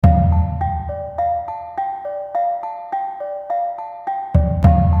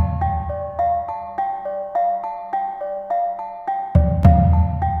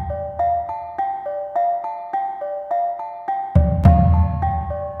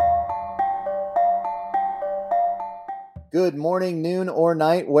Good morning, noon, or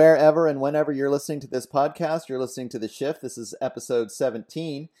night, wherever and whenever you're listening to this podcast. You're listening to The Shift. This is episode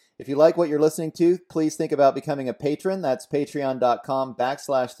 17. If you like what you're listening to, please think about becoming a patron. That's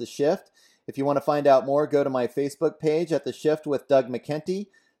patreon.com/The Shift. If you want to find out more, go to my Facebook page at The Shift with Doug McKenty.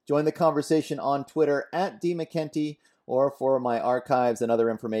 Join the conversation on Twitter at DMcKenty, or for my archives and other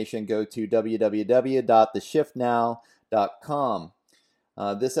information, go to www.theshiftnow.com.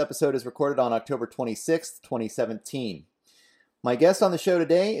 This episode is recorded on October 26th, 2017. My guest on the show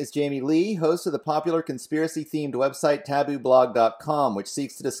today is Jamie Lee, host of the popular conspiracy-themed website tabooblog.com, which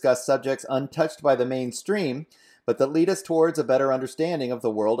seeks to discuss subjects untouched by the mainstream, but that lead us towards a better understanding of the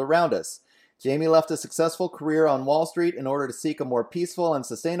world around us. Jamie left a successful career on Wall Street in order to seek a more peaceful and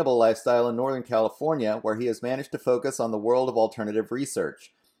sustainable lifestyle in Northern California, where he has managed to focus on the world of alternative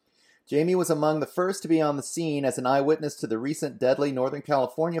research. Jamie was among the first to be on the scene as an eyewitness to the recent deadly Northern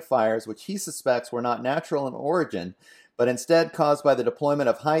California fires, which he suspects were not natural in origin, but instead caused by the deployment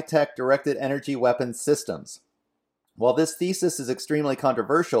of high-tech directed energy weapons systems. While this thesis is extremely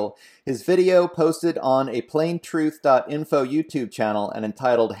controversial, his video posted on a plaintruth.info YouTube channel and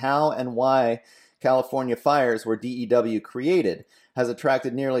entitled How and Why California Fires Were DEW Created has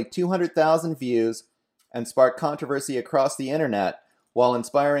attracted nearly 200,000 views and sparked controversy across the internet, while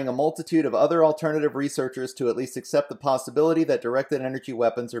inspiring a multitude of other alternative researchers to at least accept the possibility that directed energy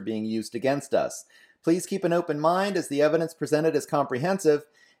weapons are being used against us. Please keep an open mind as the evidence presented is comprehensive,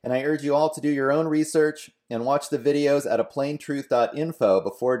 and I urge you all to do your own research and watch the videos at plaintruth.info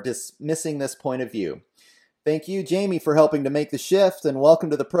before dismissing this point of view. Thank you, Jamie, for helping to make the shift, and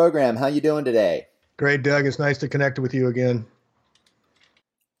welcome to the program. How you doing today? Great, Doug. It's nice to connect with you again.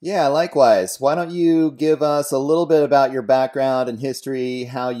 Yeah, likewise. Why don't you give us a little bit about your background and history,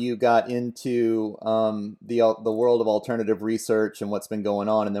 how you got into the world of alternative research and what's been going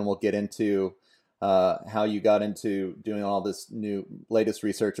on, and then we'll get into how you got into doing all this latest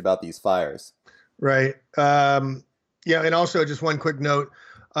research about these fires. Right. And also just one quick note,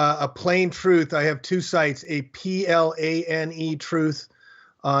 a Plain Truth. I have two sites, a PLANE Truth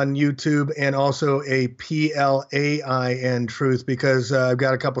on YouTube and also a PLAIN Truth, because I've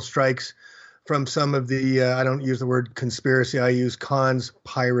got a couple strikes from some of the, I don't use the word conspiracy, I use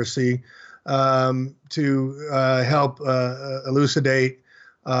conspiracy to help elucidate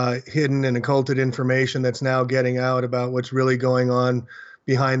hidden and occulted information that's now getting out about what's really going on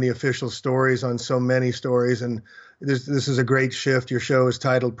behind the official stories on so many stories. And this is a great shift. Your show is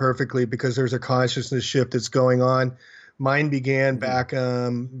titled perfectly because there's a consciousness shift that's going on. Mine began back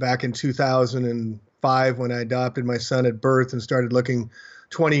in 2005 when I adopted my son at birth and started looking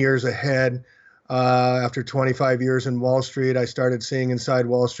 20 years ahead. After 25 years in Wall Street, I started seeing inside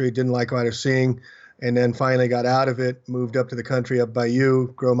Wall Street, didn't like what I was seeing, and then finally got out of it, moved up to the country up by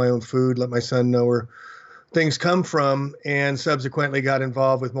you, grow my own food, let my son know where things come from, and subsequently got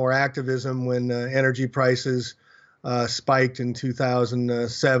involved with more activism when energy prices spiked in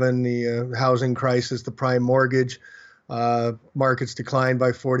 2007, the housing crisis, the prime mortgage. Markets declined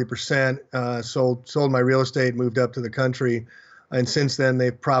by 40%, sold my real estate, moved up to the country. And since then,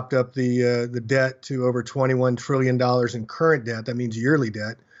 they've propped up the debt to over $21 trillion in current debt. That means yearly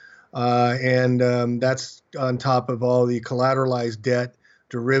debt. And that's on top of all the collateralized debt,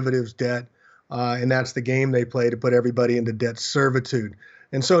 derivatives debt. And that's the game they play to put everybody into debt servitude.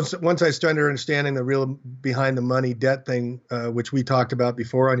 And so once I started understanding the real behind the money debt thing, which we talked about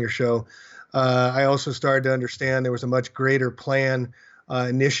before on your show, I also started to understand there was a much greater plan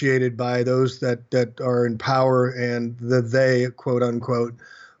initiated by those that are in power and they, quote unquote,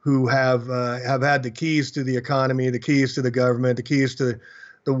 who have had the keys to the economy, the keys to the government, the keys to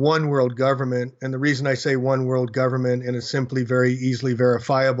the one world government. And the reason I say one world government, and it's simply very easily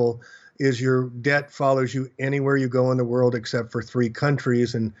verifiable, is your debt follows you anywhere you go in the world except for three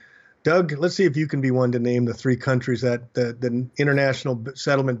countries. And Doug, let's see if you can be one to name the three countries that the International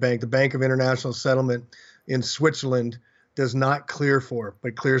Settlement Bank, the Bank of International Settlement in Switzerland, does not clear for,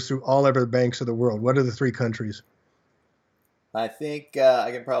 but clears through all other banks of the world. What are the three countries? I think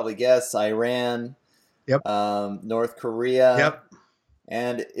I can probably guess Iran, Yep. North Korea, Yep.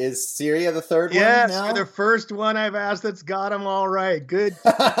 And is Syria the third one Yes, now? you're the first one I've asked that's got them all right. Good.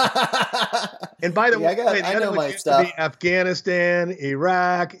 And by the way, I know my used stuff. to be Afghanistan,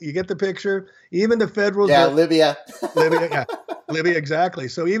 Iraq. You get the picture? Even the Federal Reserve. Libya. Libya, exactly.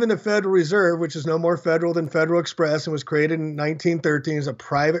 So even the Federal Reserve, which is no more federal than Federal Express and was created in 1913 as a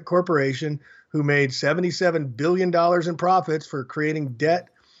private corporation who made $77 billion in profits for creating debt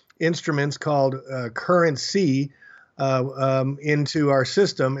instruments called currency into our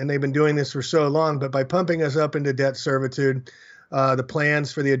system. And they've been doing this for so long, but by pumping us up into debt servitude, the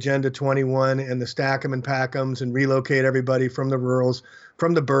plans for the Agenda 21 and the stack 'em and pack 'ems and relocate everybody from the rurals,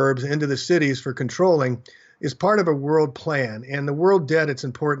 from the burbs into the cities for controlling is part of a world plan. And the world debt, it's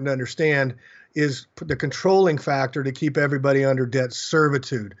important to understand, is the controlling factor to keep everybody under debt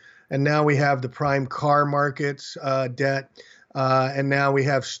servitude. And now we have the prime car markets debt, and now we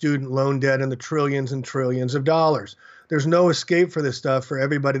have student loan debt in the trillions and trillions of dollars. There's no escape for this stuff for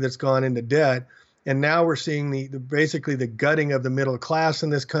everybody that's gone into debt. And now we're seeing basically the gutting of the middle class in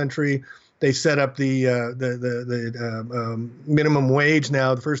this country. They set up the minimum wage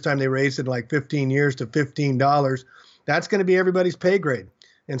now. The first time they raised it in like 15 years to $15. That's going to be everybody's pay grade.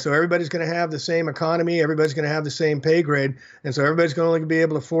 And so everybody's going to have the same economy. Everybody's going to have the same pay grade. And so everybody's going to only be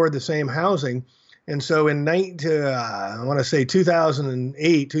able to afford the same housing. And so in I want to say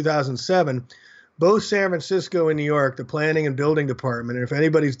 2008, 2007, both San Francisco and New York, the planning and building department, and if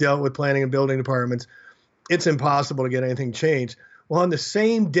anybody's dealt with planning and building departments, it's impossible to get anything changed. Well, on the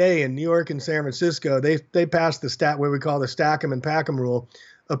same day in New York and San Francisco, they passed what we call the stack 'em and pack 'em rule,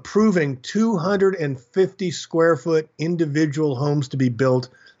 approving 250 square foot individual homes to be built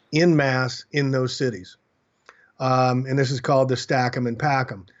en masse in those cities. And this is called the stack 'em and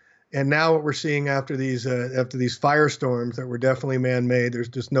pack 'em. And now what we're seeing after these firestorms that were definitely man-made, there's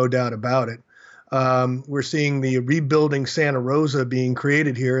just no doubt about it. We're seeing the rebuilding Santa Rosa being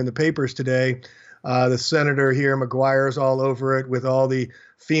created here in the papers today. The senator here, McGuire, is all over it with all the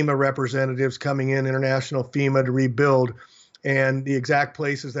FEMA representatives coming in, international FEMA, to rebuild. And the exact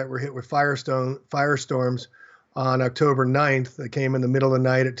places that were hit with firestorms on October 9th that came in the middle of the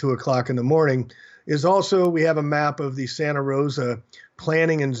night at 2 o'clock in the morning is also, we have a map of the Santa Rosa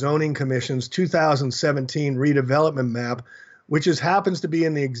Planning and Zoning Commission's 2017 redevelopment map, which happens to be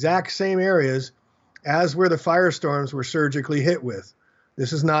in the exact same areas as where the firestorms were surgically hit with.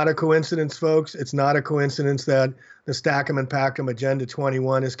 This is not a coincidence, folks. It's not a coincidence that the stack 'em and pack 'em Agenda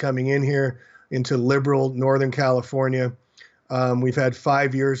 21 is coming in here into liberal Northern California. We've had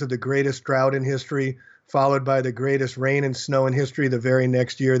 5 years of the greatest drought in history, followed by the greatest rain and snow in history the very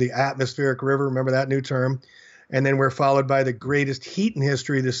next year, the atmospheric river, remember that new term? And then we're followed by the greatest heat in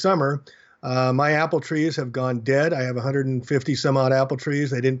history this summer. My apple trees have gone dead. I have 150 some odd apple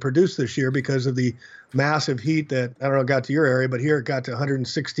trees. They didn't produce this year because of the massive heat that, I don't know, got to your area, but here it got to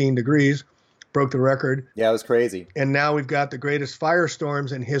 116 degrees, broke the record. Yeah, it was crazy. And now we've got the greatest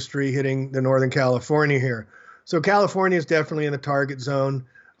firestorms in history hitting the Northern California here. So California is definitely in the target zone.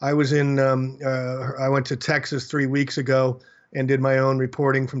 I was I went to Texas 3 weeks ago and did my own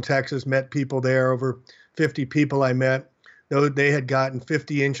reporting from Texas, met people there, over 50 people I met. Though they had gotten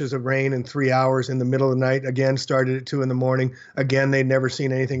 50 inches of rain in 3 hours in the middle of the night. Again, started at 2 a.m. Again, they'd never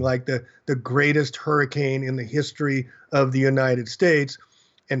seen anything like the greatest hurricane in the history of the United States.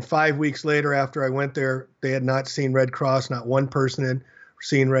 And 5 weeks later, after I went there, they had not seen Red Cross. Not one person had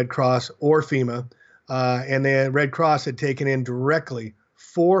seen Red Cross or FEMA. And Red Cross had taken in directly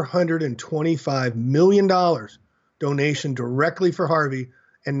 $425 million donation directly for Harvey.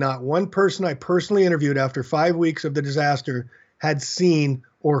 And not one person I personally interviewed after 5 weeks of the disaster had seen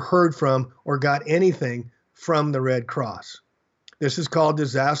or heard from or got anything from the Red Cross. This is called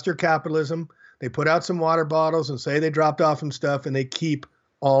disaster capitalism. They put out some water bottles and say they dropped off some stuff, and they keep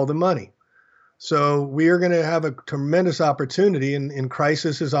all the money. So we are going to have a tremendous opportunity in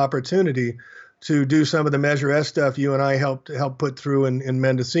crisis opportunity to do some of the Measure S stuff you and I helped put through in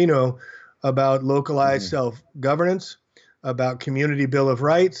Mendocino about localized self-governance, about community bill of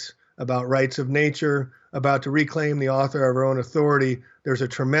rights, about rights of nature, about to reclaim the author of our own authority. There's a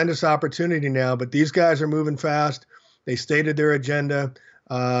tremendous opportunity now, but these guys are moving fast. They stated their agenda,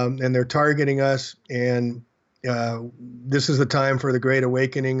 and they're targeting us. And this is the time for the great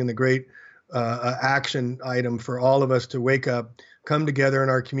awakening and the great action item for all of us to wake up, come together in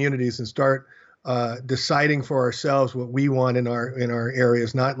our communities, and start deciding for ourselves what we want in our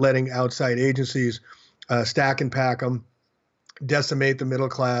areas, not letting outside agencies stack and pack them, decimate the middle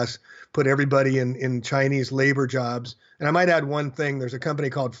class, put everybody in Chinese labor jobs. And I might add one thing. There's a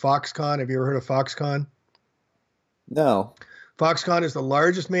company called Foxconn. Have you ever heard of Foxconn? No. Foxconn is the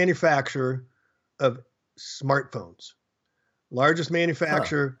largest manufacturer of smartphones, largest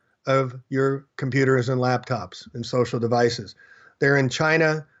manufacturer of your computers and laptops and social devices. They're in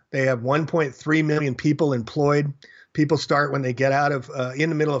China. They have 1.3 million people employed. People start when they get out of, in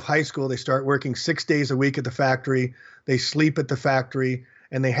the middle of high school, they start working 6 days a week at the factory. They sleep at the factory,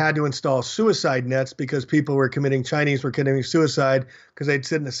 and they had to install suicide nets because Chinese were committing suicide because they'd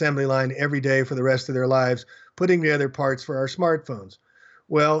sit in assembly line every day for the rest of their lives, putting together parts for our smartphones.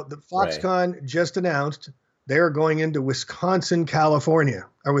 Well, the Foxconn just announced they are going into Wisconsin, California,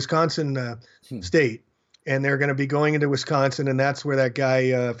 or Wisconsin state, and they're going to be going into Wisconsin, and that's where that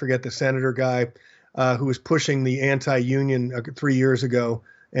guy, forget the senator guy, who was pushing the anti-union 3 years ago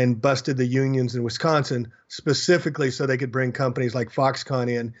and busted the unions in Wisconsin specifically so they could bring companies like Foxconn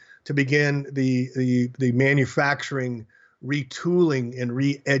in to begin the manufacturing, retooling, and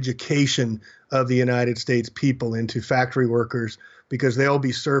re-education of the United States people into factory workers, because they'll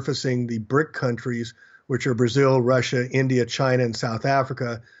be surfacing the BRIC countries, which are Brazil, Russia, India, China, and South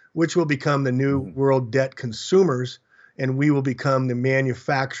Africa, which will become the new world debt consumers, and we will become the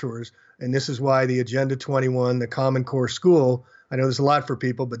manufacturers. And this is why the Agenda 21, the Common Core school, I know there's a lot for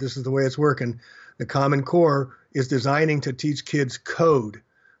people, but this is the way it's working. The Common Core is designing to teach kids code.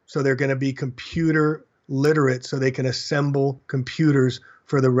 So they're going to be computer literate so they can assemble computers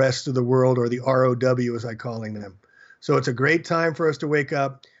for the rest of the world, or the ROW as I'm calling them. So it's a great time for us to wake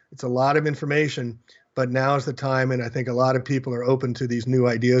up. It's a lot of information, but now is the time. And I think a lot of people are open to these new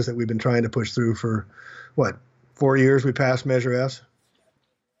ideas that we've been trying to push through for 4 years we passed Measure S.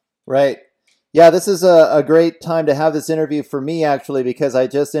 Right. Yeah, this is a great time to have this interview for me, actually, because I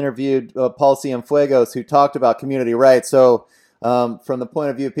just interviewed Paul Cienfuegos, who talked about community rights. So from the point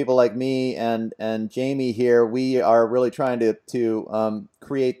of view of people like me and Jamie here, we are really trying to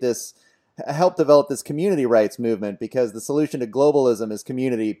create this, help develop this community rights movement, because the solution to globalism is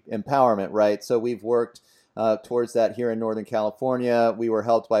community empowerment, right? So we've worked towards that here in Northern California. We were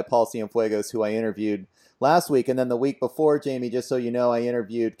helped by Paul Cienfuegos, who I interviewed last week. And then the week before, Jamie, just so you know, I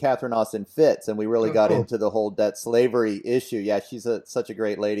interviewed Catherine Austin Fitts, and we really got into the whole debt slavery issue. Yeah, she's such a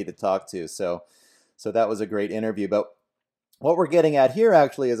great lady to talk to. So that was a great interview. But what we're getting at here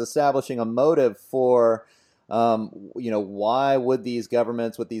actually is establishing a motive for, why would these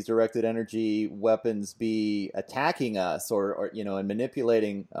governments with these directed energy weapons be attacking us or and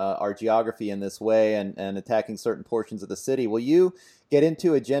manipulating our geography in this way and attacking certain portions of the city? Will you get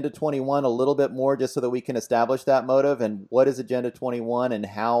into Agenda 21 a little bit more just so that we can establish that motive? And what is Agenda 21 and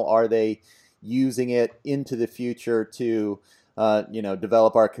how are they using it into the future to,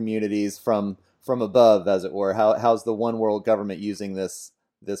 develop our communities from above, as it were? How's the one world government using this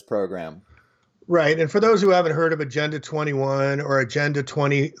program? Right. And for those who haven't heard of Agenda 21 or Agenda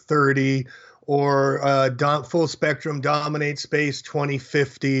 2030 or Full Spectrum Dominate Space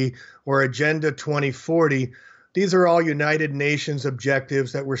 2050 or Agenda 2040, these are all United Nations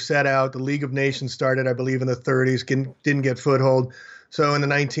objectives that were set out. The League of Nations started, I believe, in the 30s, didn't get foothold. So in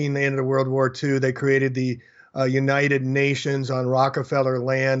the end of World War II, they created the United Nations on Rockefeller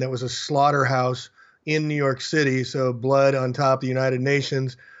land that was a slaughterhouse in New York City. So blood on top of the United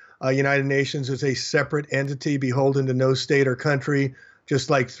Nations. United Nations is a separate entity beholden to no state or country, just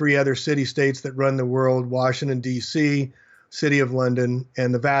like 3 other city-states that run the world: Washington, D.C., City of London,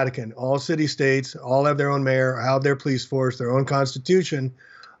 and the Vatican. All city-states, all have their own mayor, have their police force, their own constitution.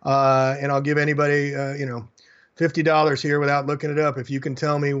 And I'll give anybody, $50 here without looking it up if you can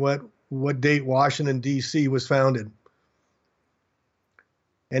tell me what date Washington, D.C. was founded.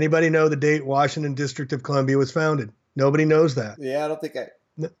 Anybody know the date Washington District of Columbia was founded? Nobody knows that. Yeah, I don't think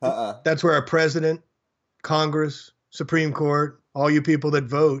That's where our president, Congress, Supreme Court, all you people that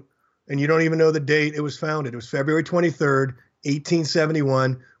vote, and you don't even know the date it was founded. It was February 23rd,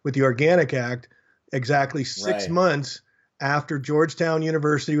 1871, with the Organic Act, exactly 6 months after Georgetown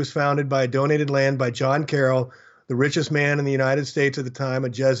University was founded by donated land by John Carroll, the richest man in the United States at the time, a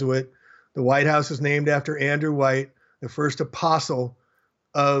Jesuit. The White House is named after Andrew White, the first apostle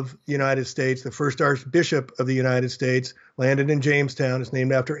of the United States, the first Archbishop of the United States, landed in Jamestown. It's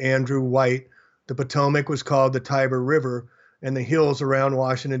named after Andrew White. The Potomac was called the Tiber River, and the hills around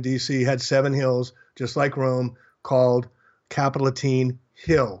Washington, D.C. had 7 hills, just like Rome, called Capitoline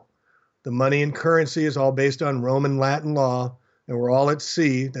Hill. The money and currency is all based on Roman Latin law, and we're all at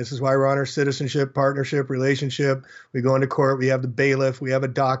sea. This is why we're on our citizenship, partnership, relationship. We go into court. We have the bailiff. We have a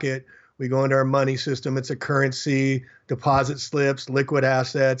docket. We go into our money system. It's a currency, deposit slips, liquid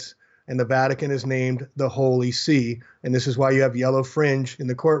assets, and the Vatican is named the Holy See. And this is why you have yellow fringe in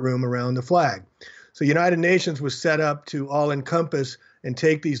the courtroom around the flag. So United Nations was set up to all encompass and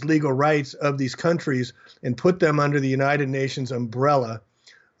take these legal rights of these countries and put them under the United Nations umbrella.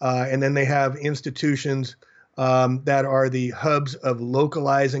 And then they have institutions that are the hubs of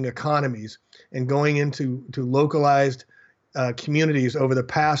localizing economies and going into localized communities over the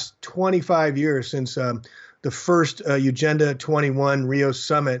past 25 years since the first Agenda 21 Rio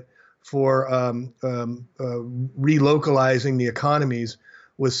summit for relocalizing the economies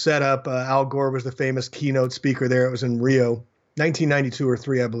was set up. Al Gore was the famous keynote speaker there. It was in Rio, 1992 or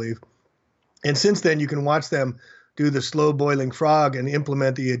 3, I believe. And since then, you can watch them do the slow boiling frog and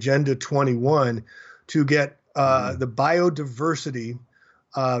implement the Agenda 21 to get the biodiversity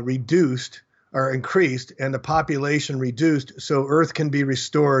reduced are increased and the population reduced so Earth can be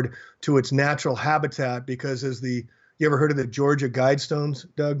restored to its natural habitat. Because you ever heard of the Georgia Guidestones,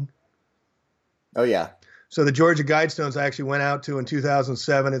 Doug? Oh, yeah. So the Georgia Guidestones I actually went out to in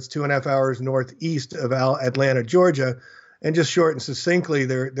 2007. It's 2.5 hours northeast of Atlanta, Georgia. And just short and succinctly,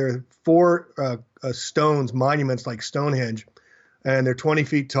 there are 4 stones, monuments like Stonehenge, and they're 20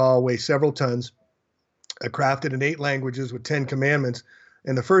 feet tall, weigh several tons, crafted in 8 languages with 10 commandments.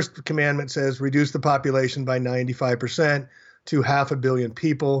 And the first commandment says, reduce the population by 95% to 500 million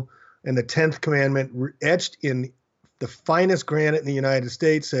people. And the 10th commandment, etched in the finest granite in the United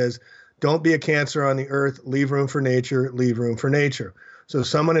States, says, don't be a cancer on the earth, leave room for nature, leave room for nature. So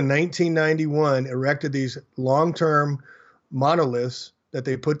someone in 1991 erected these long-term monoliths that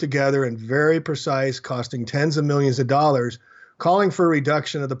they put together and very precise, costing tens of millions of dollars, calling for a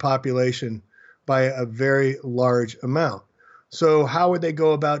reduction of the population by a very large amount. So how would they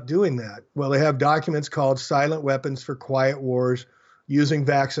go about doing that? Well, they have documents called Silent Weapons for Quiet Wars, using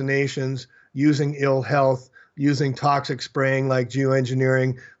vaccinations, using ill health, using toxic spraying like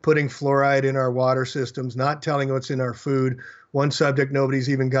geoengineering, putting fluoride in our water systems, not telling what's in our food. One subject nobody's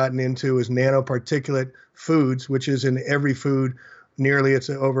even gotten into is nanoparticulate foods, which is in every food. Nearly, it's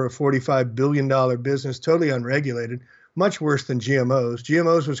over a $45 billion business, totally unregulated, much worse than GMOs.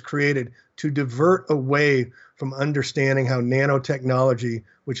 GMOs was created to divert away from understanding how nanotechnology,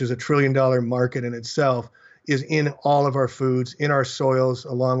 which is a $1 trillion market in itself, is in all of our foods, in our soils,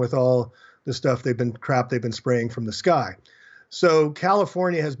 along with all the stuff they've been spraying from the sky. So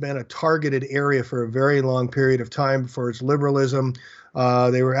California has been a targeted area for a very long period of time for its liberalism.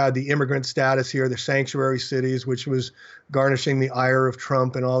 They had the immigrant status here, the sanctuary cities, which was garnishing the ire of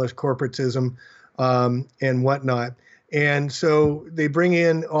Trump and all this corporatism and whatnot. And so they bring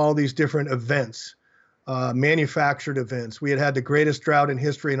in all these different events, manufactured events. We had the greatest drought in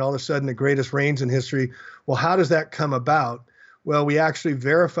history and all of a sudden the greatest rains in history. Well, how does that come about? Well, we actually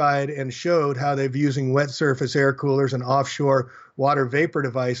verified and showed how they've using wet surface air coolers and offshore water vapor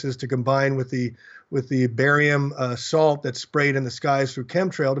devices to combine with the barium salt that's sprayed in the skies through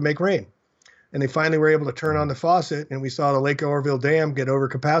chemtrail to make rain. And they finally were able to turn on the faucet, and we saw the Lake Oroville Dam get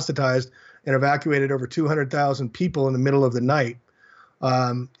overcapacitated and evacuated over 200,000 people in the middle of the night.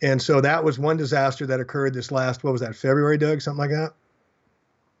 And so that was one disaster that occurred this last, what was that, February, Doug, something like that?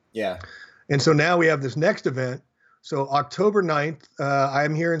 Yeah. And so now we have this next event. So October 9th,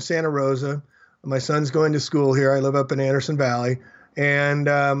 I'm here in Santa Rosa. My son's going to school here. I live up in Anderson Valley. And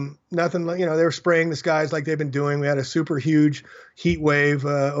nothing, they were spraying the skies like they've been doing. We had a super huge heat wave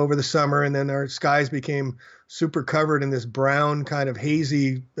over the summer, and then our skies became super covered in this brown kind of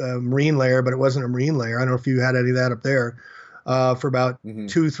hazy marine layer, but it wasn't a marine layer. I don't know if you had any of that up there for about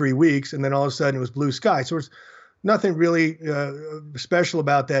 2-3 weeks. And then all of a sudden it was blue sky. So it's nothing really special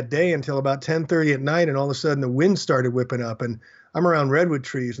about that day until about 10:30 at night, and all of a sudden the wind started whipping up, and I'm around redwood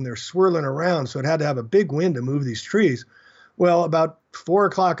trees and they're swirling around, so it had to have a big wind to move these trees. Well, about 4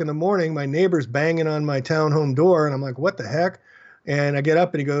 o'clock in the morning, my neighbor's banging on my townhome door, and I'm like, what the heck? And I get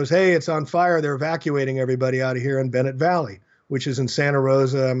up and he goes, hey, it's on fire. They're evacuating everybody out of here in Bennett Valley, which is in Santa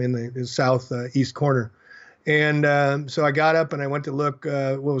Rosa. I'm in the southeast corner. And so I got up and I went to look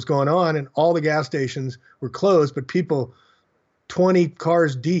what was going on, and all the gas stations were closed, but people 20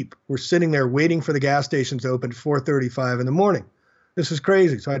 cars deep were sitting there waiting for the gas stations to open at 4:35 in the morning. This is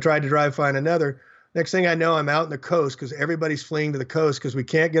crazy. So I tried to find another. Next thing I know, I'm out in the coast because everybody's fleeing to the coast because we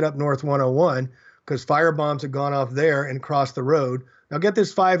can't get up North 101 because fire bombs had gone off there and crossed the road. Now get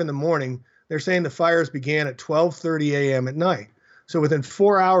this, 5 in the morning. They're saying the fires began at 12:30 a.m. at night. So within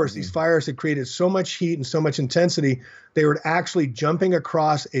 4 hours, these fires had created so much heat and so much intensity, they were actually jumping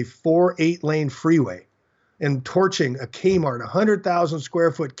across a 8-lane freeway and torching a Kmart, 100,000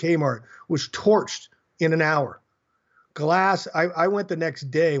 square foot Kmart was torched in an hour. Glass, I went the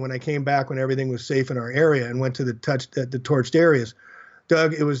next day when I came back when everything was safe in our area and went to the torched areas.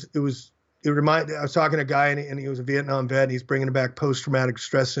 Doug, I was talking to a guy and he was a Vietnam vet and he's bringing back post-traumatic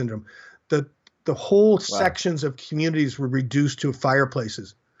stress syndrome. The whole sections of communities were reduced to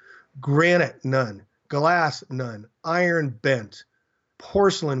fireplaces. Granite, none. Glass, none. Iron, bent.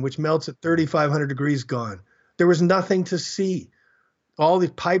 Porcelain, which melts at 3,500 degrees, gone. There was nothing to see. All the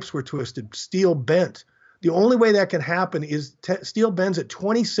pipes were twisted. Steel bent. The only way that can happen is steel bends at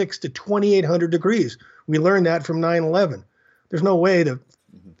 26 to 2,800 degrees. We learned that from 9/11. There's no way the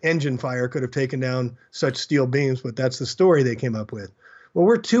engine fire could have taken down such steel beams, but that's the story they came up with. Well,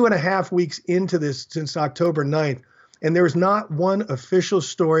 we're 2.5 weeks into this since October 9th, and there's not one official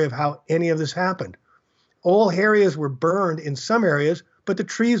story of how any of this happened. All areas were burned in some areas, but the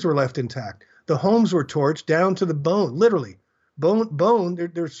trees were left intact. The homes were torched down to the bone, literally.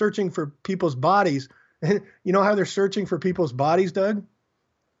 They're searching for people's bodies. You know how they're searching for people's bodies, Doug?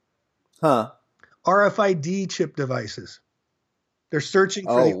 Huh. RFID chip devices. They're searching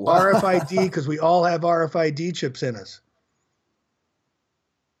for Oh, the wow. RFID because we all have RFID chips in us.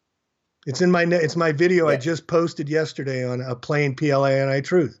 It's my video I Yeah. just posted yesterday on a plain PLA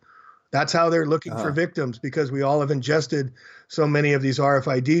anti-truth. That's how they're looking for Uh-huh. victims, because we all have ingested so many of these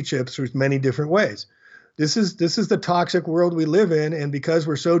RFID chips through many different ways. This is the toxic world we live in, and because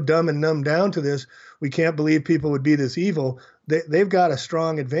we're so dumb and numbed down to this, we can't believe people would be this evil. They've got a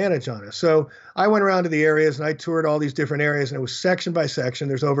strong advantage on us. So I went around to the areas and I toured all these different areas, and it was section by section.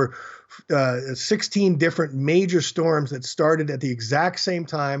 There's over 16 different major storms that started at the exact same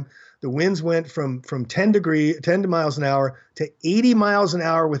time. The winds went from 10 miles an hour to 80 miles an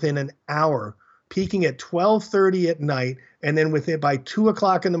hour within an hour, peaking at 12:30 at night, and then by 2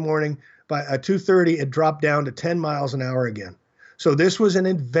 o'clock in the morning, by 2:30, it dropped down to 10 miles an hour again. So this was an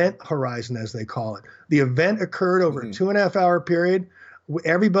event horizon, as they call it. The event occurred over a 2.5-hour period.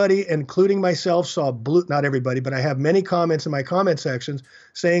 Everybody, including myself, saw blue. Not everybody, but I have many comments in my comment sections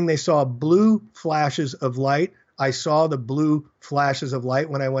saying they saw blue flashes of light. I saw the blue flashes of light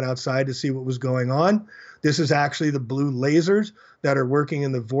when I went outside to see what was going on. This is actually the blue lasers that are working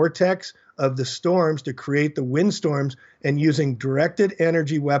in the vortex of the storms to create the windstorms, and using directed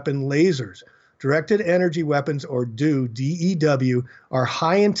energy weapon lasers. Directed energy weapons, or DEW, are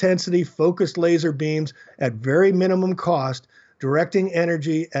high-intensity focused laser beams at very minimum cost, directing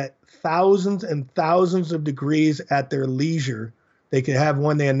energy at thousands and thousands of degrees at their leisure. They could have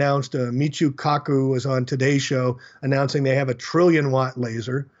one they announced, Michio Kaku was on Today's Show announcing they have a 1 trillion watt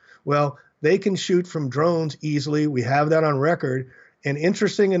laser. Well, they can shoot from drones easily. We have that on record. And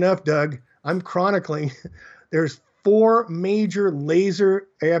interesting enough, Doug, I'm chronicling, there's 4 major laser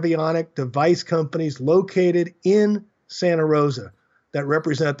avionic device companies located in Santa Rosa that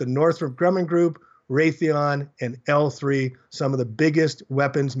represent the Northrop Grumman Group, Raytheon, and L3, some of the biggest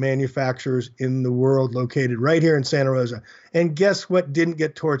weapons manufacturers in the world, located right here in Santa Rosa. And guess what didn't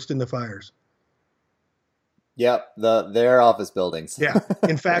get torched in the fires? Yep, their office buildings. Yeah.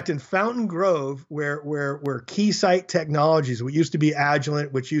 In fact, in Fountain Grove, where Keysight Technologies, what used to be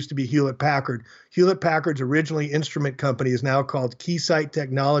Agilent, which used to be Hewlett Packard, Hewlett Packard's originally instrument company is now called Keysight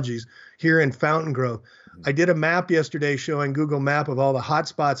Technologies here in Fountain Grove. I did a map yesterday showing Google Map of all the hot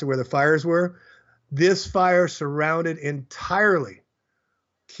spots of where the fires were. This fire surrounded entirely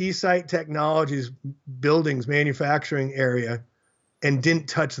Keysight Technologies buildings, manufacturing area, and didn't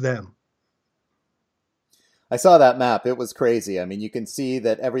touch them. I saw that map. It was crazy. I mean, you can see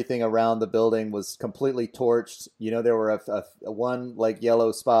that everything around the building was completely torched. You know, there were a one like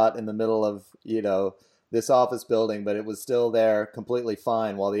yellow spot in the middle of, this office building, but it was still there completely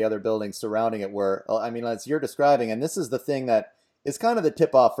fine while the other buildings surrounding it were. I mean, as you're describing, and this is the thing that is kind of the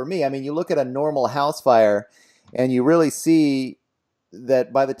tip off for me. I mean, you look at a normal house fire and you really see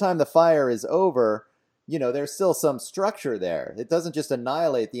that by the time the fire is over, there's still some structure there. It doesn't just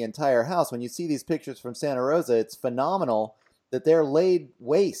annihilate the entire house. When you see these pictures from Santa Rosa, it's phenomenal that they're laid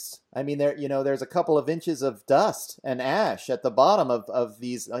waste. I mean, there's a couple of inches of dust and ash at the bottom of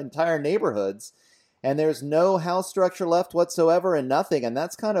these entire neighborhoods, and there's no house structure left whatsoever and nothing. And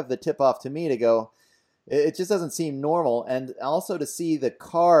that's kind of the tip off to me to go, it just doesn't seem normal. And also to see the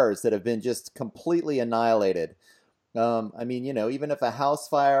cars that have been just completely annihilated. I mean, even if a house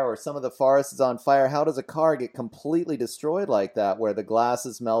fire or some of the forest is on fire, how does a car get completely destroyed like that, where the glass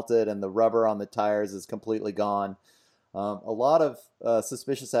is melted and the rubber on the tires is completely gone? A lot of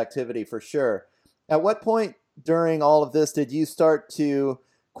suspicious activity for sure. At what point during all of this did you start to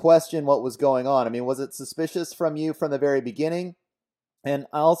question what was going on? I mean, was it suspicious from you from the very beginning? And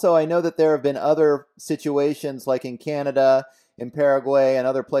also, I know that there have been other situations like in Canada, in Paraguay, and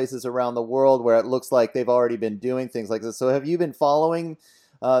other places around the world where it looks like they've already been doing things like this. So have you been following,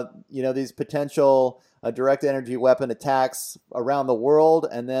 these potential direct energy weapon attacks around the world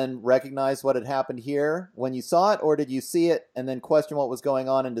and then recognize what had happened here when you saw it? Or did you see it and then question what was going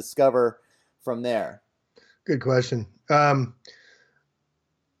on and discover from there? Good question.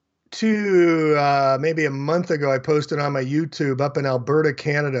 Maybe a month ago, I posted on my YouTube up in Alberta,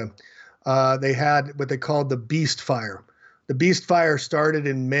 Canada. They had what they called the Beast Fire. The Beast Fire started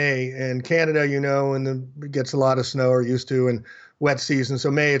in May, and Canada, and it gets a lot of snow, or used to, and wet season.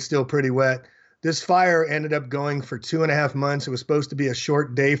 So May, it's still pretty wet. This fire ended up going for 2.5 months. It was supposed to be a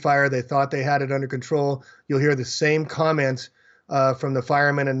short day fire. They thought they had it under control. You'll hear the same comments from the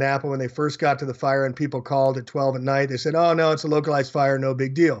firemen in Napa when they first got to the fire and people called at 12 at night. They said, oh, no, it's a localized fire, no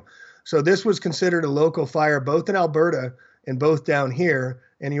big deal. So this was considered a local fire, both in Alberta and both down here.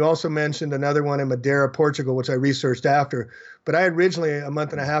 And you also mentioned another one in Madeira, Portugal, which I researched after. But I had originally, a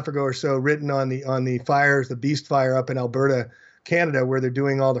month and a half ago or so, written on the fires, the Beast Fire up in Alberta, Canada, where they're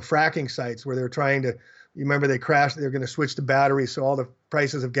doing all the fracking sites, where they're trying to, you remember they crashed, they're going to switch to batteries, so all the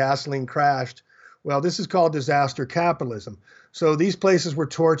prices of gasoline crashed. Well, this is called disaster capitalism. So these places were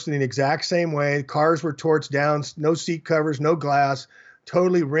torched in the exact same way. Cars were torched down, no seat covers, no glass,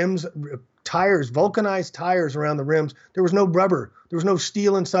 totally rims, tires, vulcanized tires around the rims. There was no rubber. There was no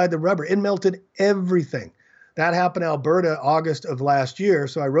steel inside the rubber. It melted everything. That happened in Alberta, August of last year.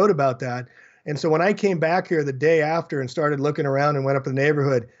 So I wrote about that. And so when I came back here the day after and started looking around and went up to the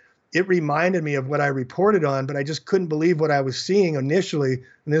neighborhood, it reminded me of what I reported on, but I just couldn't believe what I was seeing initially.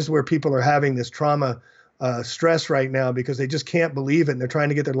 And this is where people are having this trauma stress right now because they just can't believe it. And they're trying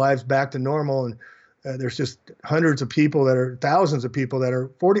to get their lives back to normal. And there's just hundreds of people that are thousands of people that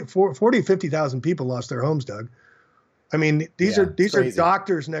are 50,000 people lost their homes, Doug. I mean, these are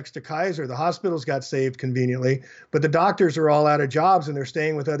doctors next to Kaiser. The hospitals got saved conveniently, but the doctors are all out of jobs and they're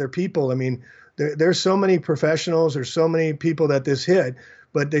staying with other people. I mean, there's so many professionals, there's so many people that this hit,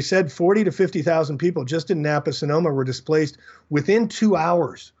 but they said 40 to 50,000 people just in Napa, Sonoma were displaced within 2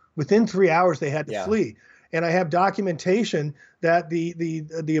 hours. Within 3 hours, they had to flee. And I have documentation that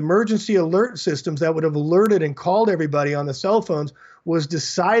the emergency alert systems that would have alerted and called everybody on the cell phones was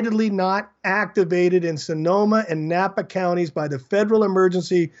decidedly not activated in Sonoma and Napa counties by the federal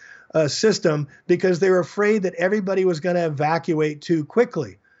emergency system because they were afraid that everybody was going to evacuate too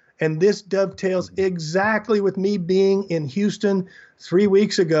quickly. And this dovetails exactly with me being in Houston 3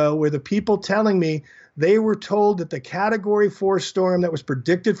 weeks ago, where the people telling me they were told that the Category 4 storm that was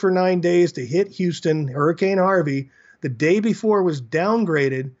predicted for 9 days to hit Houston, Hurricane Harvey, the day before was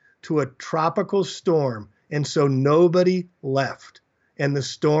downgraded to a tropical storm. And so nobody left. And the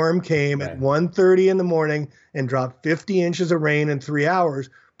storm came at 1:30 in the morning and dropped 50 inches of rain in 3 hours.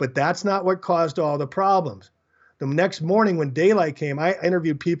 But that's not what caused all the problems. The next morning when daylight came, I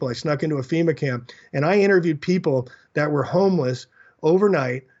interviewed people. I snuck into a FEMA camp, and I interviewed people that were homeless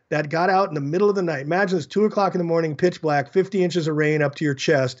overnight that got out in the middle of the night. Imagine it's 2 o'clock in the morning, pitch black, 50 inches of rain up to your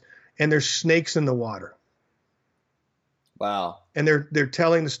chest, and there's snakes in the water. Wow. And they're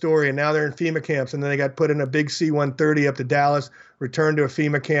telling the story, and now they're in FEMA camps, and then they got put in a big C-130 up to Dallas, returned to a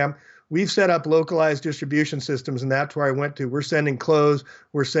FEMA camp. We've set up localized distribution systems, and that's where I went to. We're sending clothes.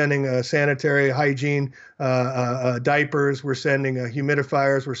 We're sending sanitary hygiene diapers. We're sending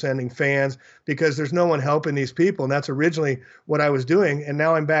humidifiers. We're sending fans because there's no one helping these people. And that's originally what I was doing. And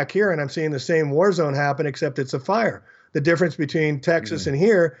now I'm back here, and I'm seeing the same war zone happen, except it's a fire. The difference between Texas and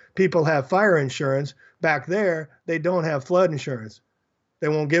here, people have fire insurance. Back there, they don't have flood insurance. They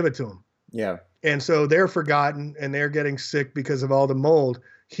won't give it to them. Yeah. And so they're forgotten, and they're getting sick because of all the mold.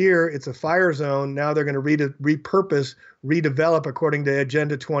 Here, it's a fire zone. Now they're going to repurpose, redevelop according to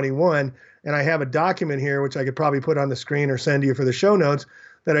Agenda 21. And I have a document here, which I could probably put on the screen or send to you for the show notes,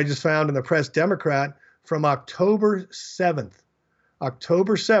 that I just found in the Press Democrat from October 7th.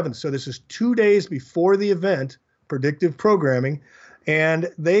 October 7th. So this is 2 days before the event, predictive programming.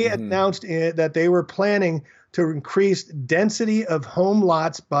 And they announced that they were planning to increase density of home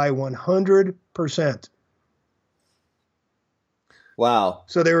lots by 100%. Wow.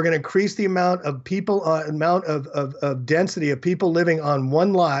 So they were going to increase the amount of people, amount of density of people living on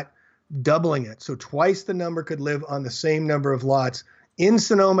one lot, doubling it. So twice the number could live on the same number of lots in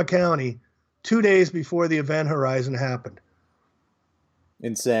Sonoma County 2 days before the event horizon happened.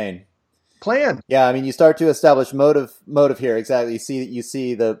 Insane. Plan. Yeah, I mean, you start to establish motive here. Exactly. You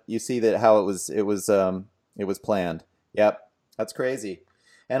see that how it was planned. Yep. That's crazy.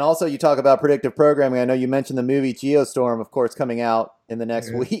 And also, you talk about predictive programming. I know you mentioned the movie Geostorm, of course, coming out in the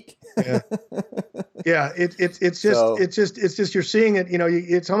next week. Yeah. It's just you're seeing it. You know,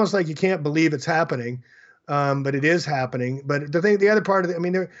 it's almost like you can't believe it's happening, but it is happening. But the other part of it, I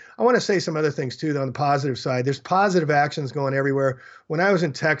mean, I want to say some other things too. Though, on the positive side, there's positive actions going everywhere. When I was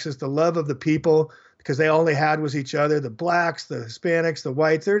in Texas, the love of the people, because they all they had was each other. The blacks, the Hispanics, the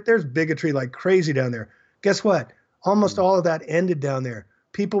whites. There's bigotry like crazy down there. Guess what? Almost all of that ended down there.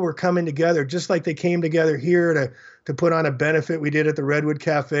 People were coming together just like they came together here to put on a benefit we did at the Redwood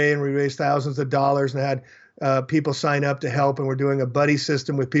Cafe, and we raised thousands of dollars and had people sign up to help. And we're doing a buddy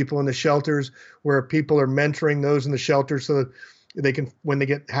system with people in the shelters where people are mentoring those in the shelters so that they can, when they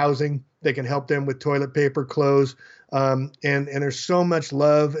get housing, they can help them with toilet paper, clothes. And there's so much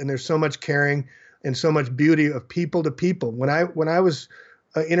love and there's so much caring and so much beauty of people to people. When I was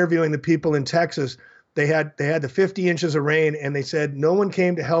interviewing the people in Texas, they had the 50 inches of rain, and they said no one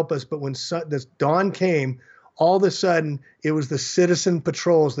came to help us. But when the dawn came, All of a sudden, it was the citizen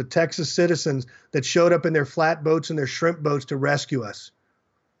patrols, the Texas citizens that showed up in their flatboats and their shrimp boats to rescue us.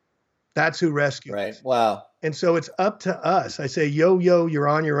 That's who rescued Right. us. Wow. And so it's up to us. I say, yo, you're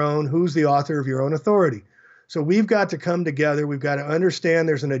on your own. Who's the author of your own authority? So we've got to come together. We've got to understand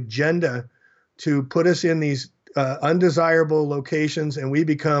there's an agenda to put us in these undesirable locations, and we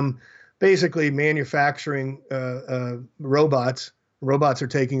become basically manufacturing robots. Robots are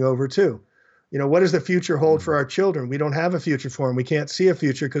taking over too. You know, what does the future hold for our children? We don't have a future for them. We can't see a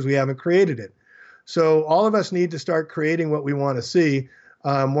future because we haven't created it. So all of us need to start creating what we want to see.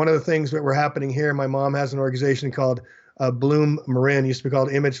 One of the things that were happening here, my mom has an organization called Bloom Marin, used to be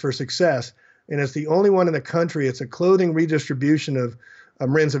called Image for Success. And it's the only one in the country. It's a clothing redistribution of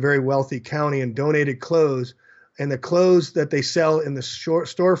Marin's a very wealthy county, and donated clothes. And the clothes that they sell in the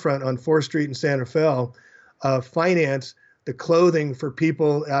storefront on 4th Street in Santa Fe finance the clothing for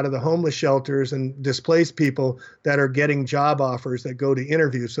people out of the homeless shelters and displaced people that are getting job offers that go to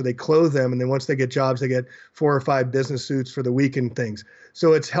interviews. So they clothe them, and then once they get jobs, they get 4 or 5 business suits for the week and things.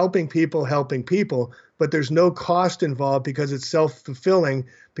 So it's helping people, but there's no cost involved because it's self-fulfilling,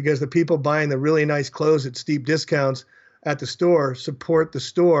 because the people buying the really nice clothes at steep discounts at the store support the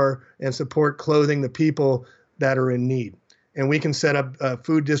store and support clothing the people that are in need. And we can set up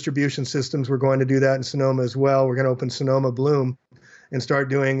food distribution systems. We're going to do that in Sonoma as well. We're going to open Sonoma Bloom and start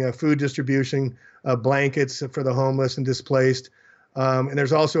doing food distribution, blankets for the homeless and displaced. And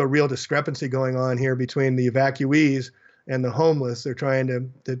there's also a real discrepancy going on here between the evacuees and the homeless. They're trying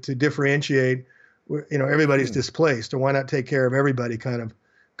to differentiate, you know, everybody's displaced, or why not take care of everybody kind of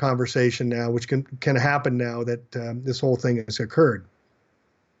conversation now, which can happen now that this whole thing has occurred.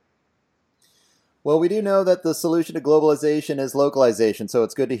 Well, we do know that the solution to globalization is localization, so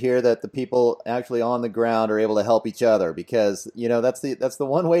it's good to hear that the people actually on the ground are able to help each other, because, you know, that's the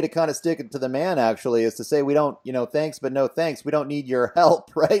one way to kind of stick it to the man, actually, is to say, we don't, you know, thanks, but no thanks. We don't need your help,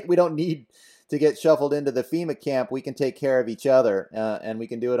 right? We don't need to get shuffled into the FEMA camp. We can take care of each other, and we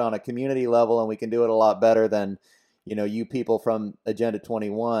can do it on a community level, and we can do it a lot better than, you know, you people from Agenda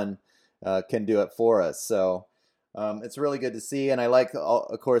 21 can do it for us. So it's really good to see, and I like,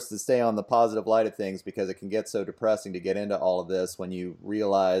 of course, to stay on the positive light of things, because it can get so depressing to get into all of this when you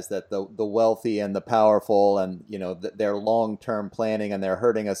realize that the wealthy and the powerful, and, you know, their long-term planning, and they're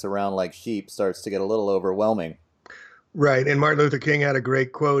herding us around like sheep, starts to get a little overwhelming. Right, and Martin Luther King had a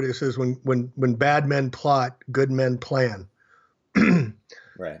great quote. It says, "When bad men plot, good men plan."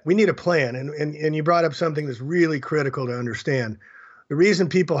 Right. We need a plan, and you brought up something that's really critical to understand. The reason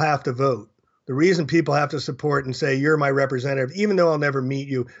people have to vote, the reason people have to support and say, you're my representative, even though I'll never meet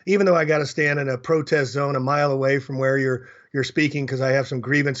you, even though I got to stand in a protest zone a mile away from where you're speaking because I have some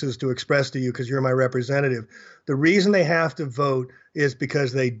grievances to express to you because you're my representative. The reason they have to vote is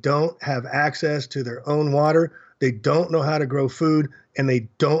because they don't have access to their own water, they don't know how to grow food, and they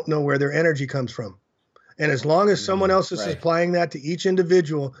don't know where their energy comes from. And as long as someone else is supplying that to each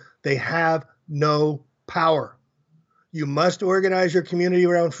individual, they have no power. You must organize your community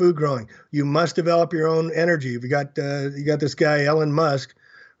around food growing. You must develop your own energy. You got this guy, Elon Musk,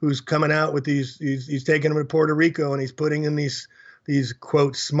 who's coming out with he's taking them to Puerto Rico, and he's putting in these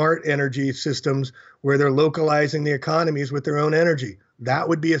quote smart energy systems where they're localizing the economies with their own energy. That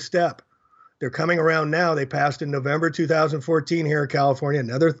would be a step. They're coming around now. They passed in November 2014 here in California,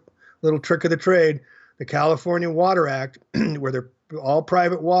 another little trick of the trade. The California Water Act, where they're all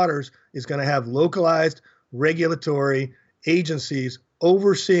private waters, is going to have localized regulatory agencies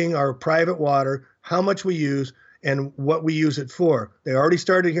overseeing our private water, how much we use, and what we use it for. They already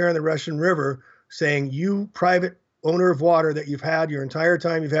started here on the Russian River saying, you private owner of water that you've had your entire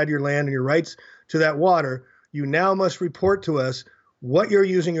time you've had your land and your rights to that water, you now must report to us what you're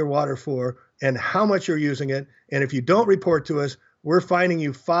using your water for and how much you're using it. And if you don't report to us, we're fining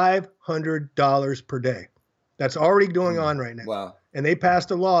you $500 per day. That's already going on right now. Wow. And they passed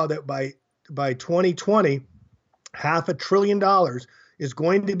a law that by 2020, $500 billion is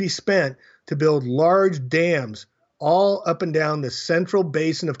going to be spent to build large dams all up and down the central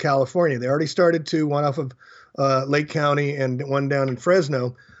basin of California. They already started one off of Lake County and one down in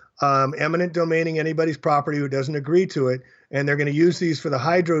Fresno, eminent domaining anybody's property who doesn't agree to it. And they're going to use these for the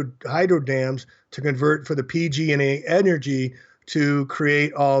hydro dams to convert for the PG&E energy to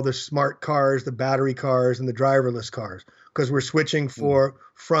create all the smart cars, the battery cars, and the driverless cars, because we're switching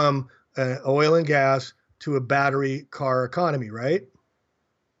from oil and gas to a battery car economy, right?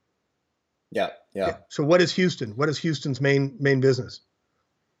 Yeah. So what is Houston? What is Houston's main business?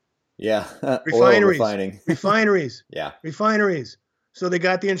 Yeah. Refineries. Refineries. Yeah. Refineries. So they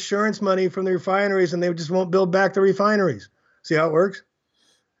got the insurance money from the refineries, and they just won't build back the refineries. See how it works?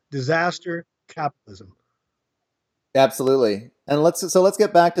 Disaster capitalism. Absolutely. And let's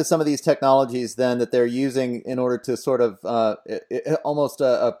get back to some of these technologies then that they're using in order to sort of almost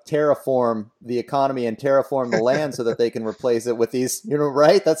terraform the economy and terraform the land so that they can replace it with these,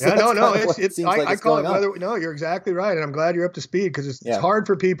 right? That's no. It seems like I it's call going it on. no, you're exactly right, and I'm glad you're up to speed because it's hard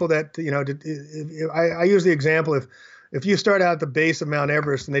for people that I use the example if you start out at the base of Mount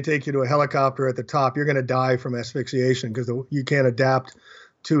Everest and they take you to a helicopter at the top, you're going to die from asphyxiation because you can't adapt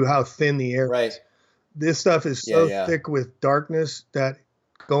to how thin the air is. This stuff is so thick with darkness that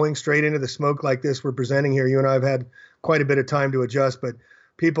going straight into the smoke like this we're presenting here, you and I have had quite a bit of time to adjust, but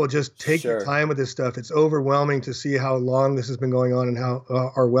people just take the time with this stuff. It's overwhelming to see how long this has been going on and how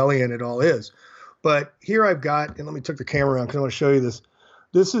Orwellian it all is. But here I've got, and let me take the camera around because I want to show you this.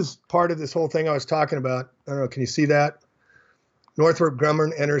 This is part of this whole thing I was talking about. I don't know, can you see that? Northrop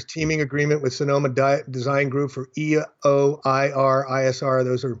Grumman enters teaming agreement with Sonoma Design Group for EOIR, ISR.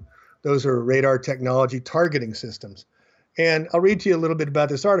 Those are radar technology targeting systems. And I'll read to you a little bit about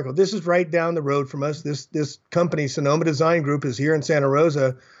this article. This is right down the road from us. This company, Sonoma Design Group, is here in Santa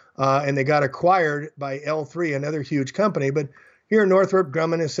Rosa, and they got acquired by L3, another huge company. But here, Northrop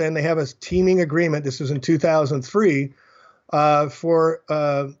Grumman is saying they have a teaming agreement. This was in 2003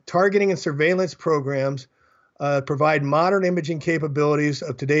 for targeting and surveillance programs, provide modern imaging capabilities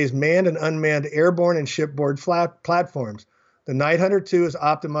of today's manned and unmanned airborne and shipboard platforms. The Night Hunter 2 is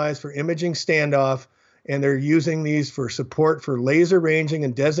optimized for imaging standoff, and they're using these for support for laser ranging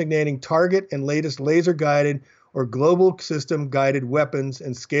and designating target and latest laser-guided or global system-guided weapons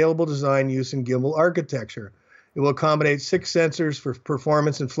and scalable design use in gimbal architecture. It will accommodate 6 sensors for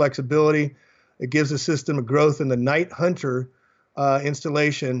performance and flexibility. It gives the system a growth in the Night Hunter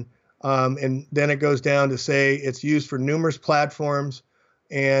installation, and then it goes down to say it's used for numerous platforms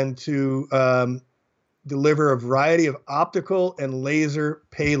and to deliver a variety of optical and laser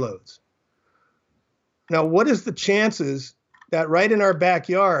payloads. Now, what is the chances that right in our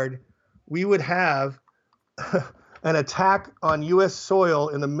backyard, we would have an attack on U.S. soil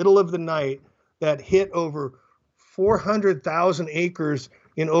in the middle of the night that hit over 400,000 acres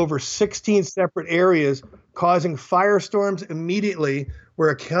in over 16 separate areas, causing firestorms immediately, where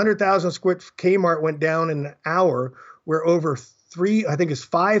a 100,000 square Kmart went down in an hour, where over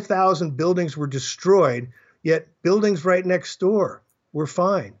 5,000 buildings were destroyed, yet buildings right next door were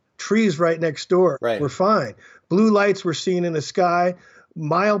fine. Trees right next door were fine. Blue lights were seen in the sky.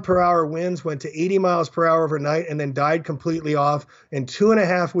 Mile-per-hour winds went to 80 miles per hour overnight and then died completely off. And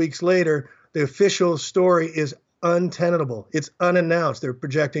 2.5 weeks later, the official story is untenable. It's unannounced. They're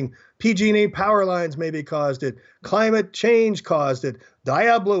projecting PG&E power lines maybe caused it. Climate change caused it.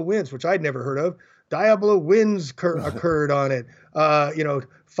 Diablo winds, which I'd never heard of. Diablo winds occurred on it.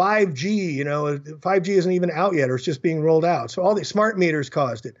 5G, 5G isn't even out yet, or it's just being rolled out. So all these smart meters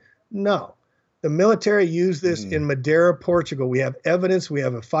caused it. No. The military used this in Madeira, Portugal. We have evidence. We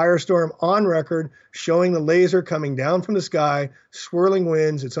have a firestorm on record showing the laser coming down from the sky, swirling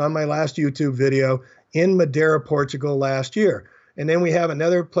winds. It's on my last YouTube video in Madeira, Portugal last year. And then we have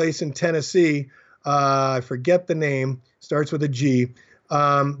another place in Tennessee. I forget the name. Starts with a G.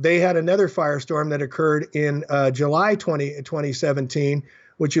 They had another firestorm that occurred in July 2017,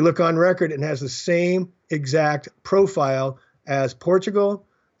 which you look on record and has the same exact profile as Portugal,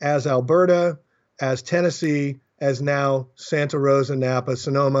 as Alberta, as Tennessee, as now Santa Rosa, Napa,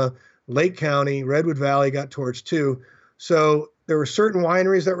 Sonoma, Lake County, Redwood Valley got torched too. So there were certain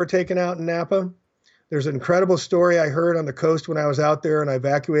wineries that were taken out in Napa. There's an incredible story I heard on the coast when I was out there, and I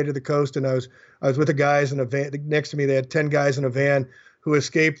evacuated the coast, and I was with the guys in a van next to me. They had 10 guys in a van who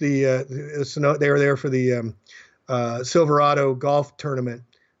escaped they were there for the Silverado golf tournament,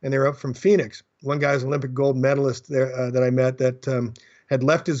 and they were up from Phoenix. One guy was an Olympic gold medalist there that I met that had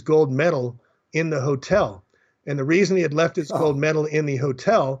left his gold medal in the hotel. And the reason he had left his gold medal in the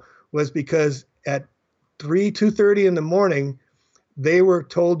hotel was because at 2:30 in the morning, they were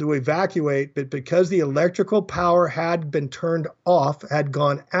told to evacuate, but because the electrical power had been turned off, had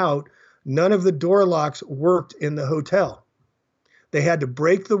gone out, none of the door locks worked in the hotel. They had to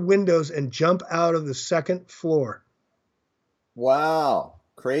break the windows and jump out of the second floor. Wow.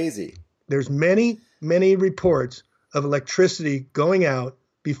 Crazy. There's many, many reports of electricity going out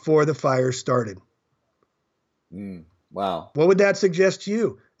before the fire started. Wow. What would that suggest to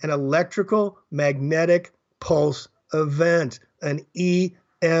you? An electrical magnetic pulse event, an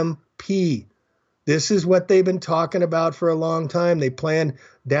EMP. This is what they've been talking about for a long time. They planned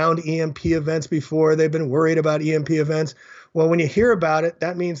downed EMP events before. They've been worried about EMP events. Well, when you hear about it,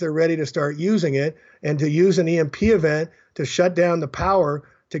 that means they're ready to start using it, and to use an EMP event to shut down the power,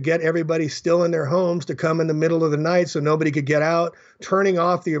 to get everybody still in their homes, to come in the middle of the night so nobody could get out, turning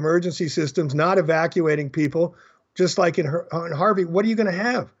off the emergency systems, not evacuating people. just like in Harvey, what are you going to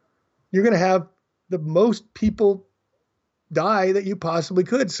have? You're going to have the most people die that you possibly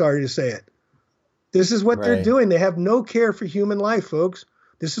could. Sorry to say it. This is what they're doing. They have no care for human life, folks.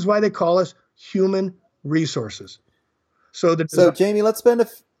 This is why they call us human resources. So Jamie, let's spend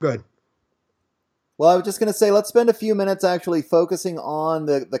Good. Well, I was just going to say, let's spend a few minutes actually focusing on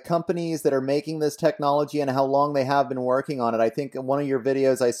the companies that are making this technology and how long they have been working on it. I think in one of your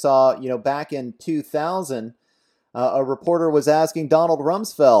videos I saw, back in 2000, a reporter was asking Donald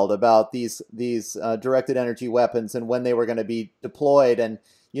Rumsfeld about these directed energy weapons and when they were going to be deployed. And,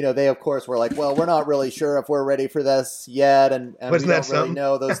 they, of course, were like, well, we're not really sure if we're ready for this yet. And we don't really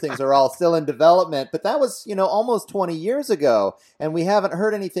know. Those things are all still in development. But that was, almost 20 years ago. And we haven't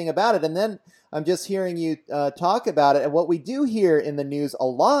heard anything about it. And then I'm just hearing you talk about it. And what we do hear in the news a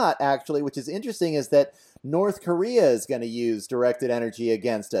lot, actually, which is interesting, is that North Korea is going to use directed energy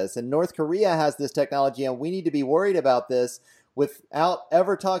against us. And North Korea has this technology, and we need to be worried about this without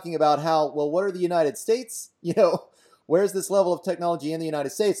ever talking about how, well, what are the United States, where's this level of technology in the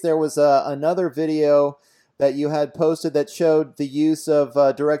United States? There was another video that you had posted that showed the use of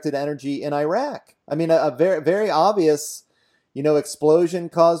directed energy in Iraq. I mean, a very, very obvious, explosion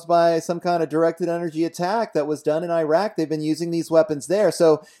caused by some kind of directed energy attack that was done in Iraq. They've been using these weapons there.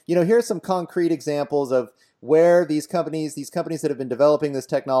 So, here's some concrete examples of where these companies that have been developing this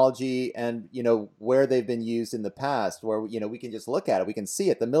technology and, where they've been used in the past, where, we can just look at it. We can see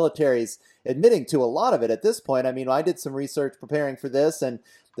it. The military's admitting to a lot of it at this point. I mean, I did some research preparing for this, and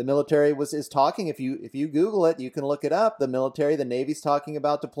the military is talking. If you Google it, you can look it up. The military, the Navy's talking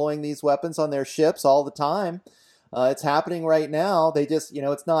about deploying these weapons on their ships all the time. It's happening right now. They just,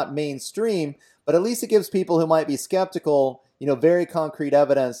 it's not mainstream, but at least it gives people who might be skeptical, very concrete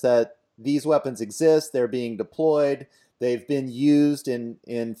evidence that these weapons exist. They're being deployed. They've been used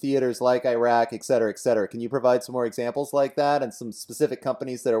in theaters like Iraq, et cetera, et cetera. Can you provide some more examples like that and some specific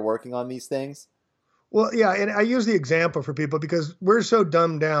companies that are working on these things? Well, yeah, and I use the example for people because we're so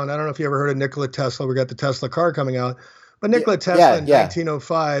dumbed down. I don't know if you ever heard of Nikola Tesla. We got the Tesla car coming out. But Nikola Tesla in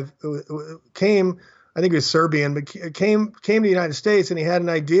 1905 came, I think he was Serbian, but came to the United States, and he had an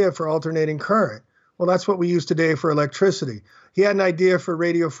idea for alternating current. Well, that's what we use today for electricity. He had an idea for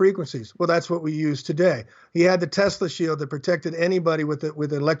radio frequencies. Well, that's what we use today. He had the Tesla shield that protected anybody with an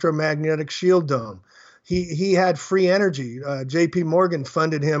electromagnetic shield dome. He had free energy. J.P. Morgan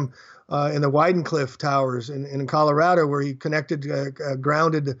funded him in the Weidencliff Towers in Colorado, where he connected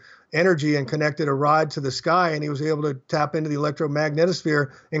grounded energy and connected a rod to the sky, and he was able to tap into the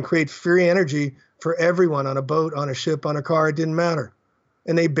electromagnetosphere and create free energy for everyone on a boat, on a ship, on a car. It didn't matter.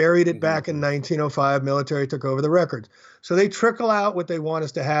 And they buried it back in 1905. Military took over the records. So they trickle out what they want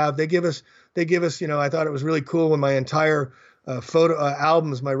us to have. They give us, I thought it was really cool when my entire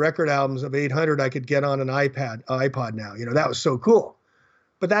albums, my record albums of 800, I could get on an iPod now. That was so cool.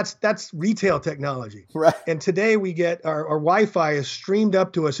 But that's retail technology. Right. And today we get our Wi-Fi is streamed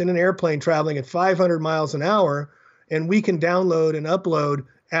up to us in an airplane traveling at 500 miles an hour, and we can download and upload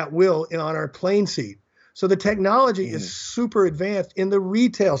at will on our plane seat. So the technology is super advanced in the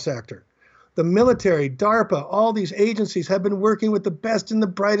retail sector. The military, DARPA, all these agencies have been working with the best and the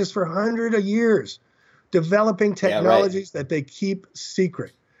brightest for hundreds of years, developing technologies that they keep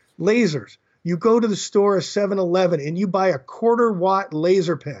secret. Lasers. You go to the store, a 7-Eleven, and you buy a 1/4-watt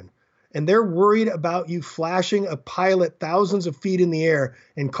laser pen, and they're worried about you flashing a pilot thousands of feet in the air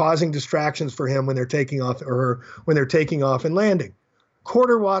and causing distractions for him when they're taking off or her when they're taking off and landing.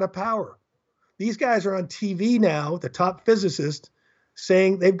 1/4 watt of power. These guys are on TV now, the top physicists,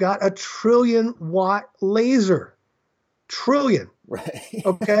 saying they've got a 1 trillion-watt laser. Trillion. Right.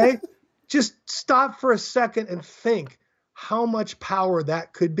 Okay? Just stop for a second and think how much power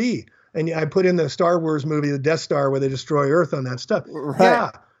that could be. And I put in the Star Wars movie, the Death Star, where they destroy Earth on that stuff. Right.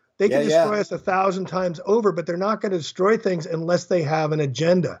 Yeah, they can destroy us 1,000 times over, but they're not going to destroy things unless they have an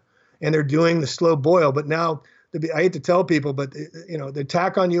agenda. And they're doing the slow boil. But now, I hate to tell people, but the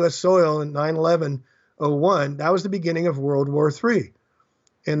attack on U.S. soil in 9/11/01, that was the beginning of World War III.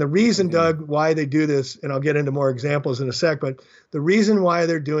 And the reason, Doug, why they do this, and I'll get into more examples in a sec, but the reason why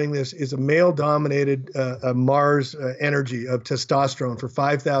they're doing this is a male-dominated Mars energy of testosterone for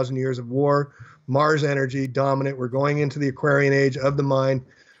 5,000 years of war. Mars energy dominant. We're going into the Aquarian age of the mind,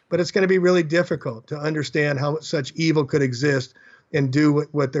 but it's going to be really difficult to understand how such evil could exist and do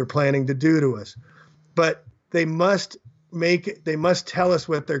what they're planning to do to us. But they must tell us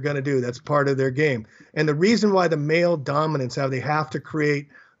what they're going to do. That's part of their game. And the reason why the male dominance, how they have to create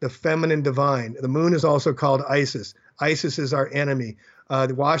the feminine divine. The moon is also called Isis. Isis is our enemy.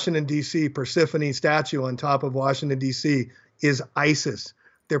 The Washington, D.C. Persephone statue on top of Washington, D.C. is Isis.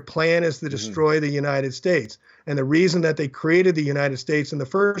 Their plan is to destroy the United States. And the reason that they created the United States in the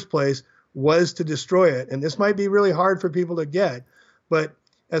first place was to destroy it. And this might be really hard for people to get, but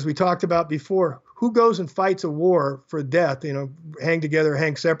as we talked about before, who goes and fights a war for death, hang together,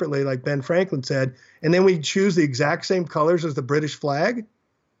 hang separately, like Ben Franklin said, and then we choose the exact same colors as the British flag?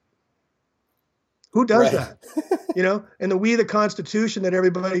 Who does that? And we, the Constitution that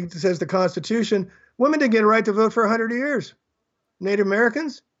everybody says the Constitution, women didn't get a right to vote for 100 years. Native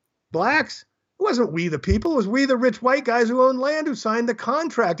Americans, blacks, it wasn't we the people, it was we the rich white guys who owned land who signed the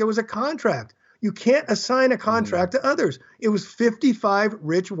contract. It was a contract. You can't assign a contract to others. It was 55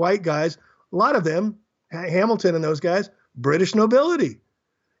 rich white guys, a lot of them, Hamilton and those guys, British nobility.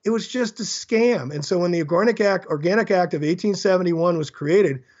 It was just a scam. And so when the Organic Act of 1871 was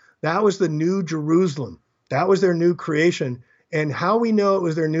created, that was the New Jerusalem. That was their new creation. And how we know it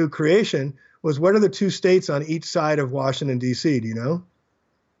was their new creation was, what are the two states on each side of Washington, D.C.? Do you know?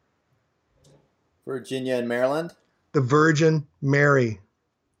 Virginia and Maryland? The Virgin Mary.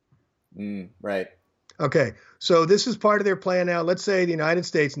 Right. Okay, so this is part of their plan now. Let's say the United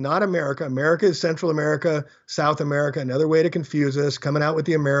States, not America. America is Central America, South America, another way to confuse us, coming out with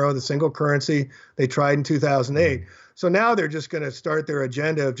the Amero, the single currency they tried in 2008. So now they're just going to start their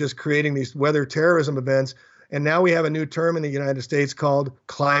agenda of just creating these weather terrorism events. And now we have a new term in the United States called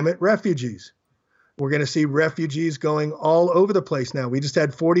climate refugees. We're going to see refugees going all over the place now. We just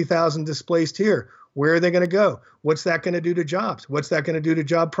had 40,000 displaced here. Where are they going to go? What's that going to do to jobs? What's that going to do to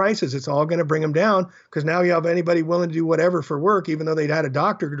job prices? It's all going to bring them down, because now you have anybody willing to do whatever for work, even though they'd had a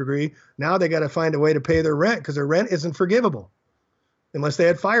doctorate degree. Now they got to find a way to pay their rent, because their rent isn't forgivable unless they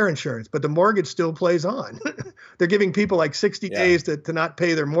had fire insurance. But the mortgage still plays on. They're giving people like 60 days to not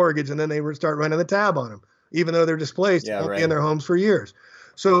pay their mortgage, and then they start running the tab on them, even though they're displaced and won't be in their homes for years.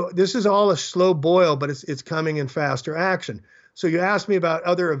 So this is all a slow boil, but it's coming in faster action. So you asked me about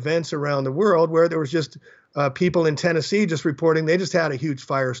other events around the world where there was just people in Tennessee just reporting they just had a huge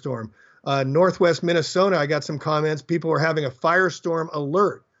firestorm. Northwest Minnesota, I got some comments. People were having a firestorm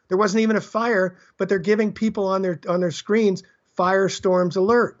alert. There wasn't even a fire, but they're giving people on their screens firestorms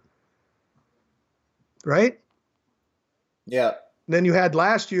alert. Right? Yeah. Then you had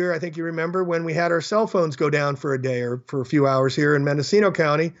last year, I think you remember, when we had our cell phones go down for a day or for a few hours here in Mendocino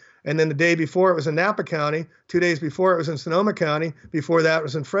County. And then the day before it was in Napa County. 2 days before it was in Sonoma County. Before that it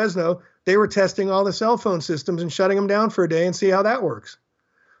was in Fresno. They were testing all the cell phone systems and shutting them down for a day and see how that works.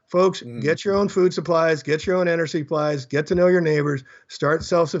 Folks, get your own food supplies, get your own energy supplies, get to know your neighbors, start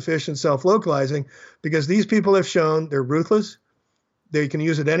self-sufficient, self-localizing, because these people have shown they're ruthless. They can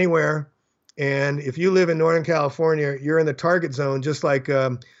use it anywhere. And if you live in Northern California, you're in the target zone, just like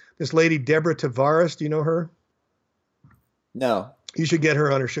this lady, Deborah Tavares. Do you know her? No. You should get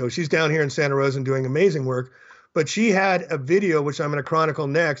her on her show. She's down here in Santa Rosa and doing amazing work. But she had a video, which I'm going to chronicle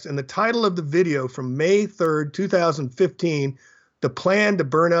next. And the title of the video from May 3rd, 2015, The Plan to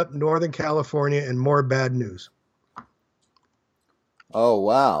Burn Up Northern California and More Bad News. Oh,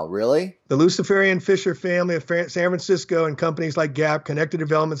 wow. Really? The Luciferian Fisher family of San Francisco and companies like Gap, Connected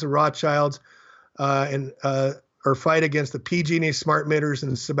Developments, and Rothschilds, or fight against the PG&E smart meters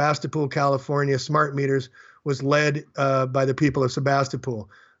in Sebastopol, California. Smart meters was led by the people of Sebastopol.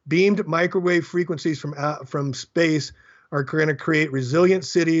 Beamed microwave frequencies from space are going to create resilient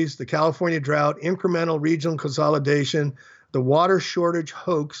cities, the California drought, incremental regional consolidation, the water shortage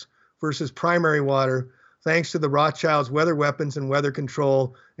hoax versus primary water, thanks to the Rothschilds' weather weapons and weather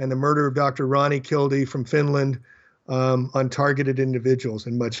control, and the murder of Dr. Ronnie Kildee from Finland on targeted individuals,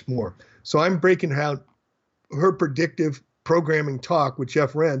 and much more. So I'm breaking out her predictive programming talk with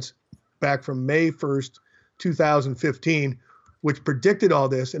Jeff Rentz back from May 1st, 2015, which predicted all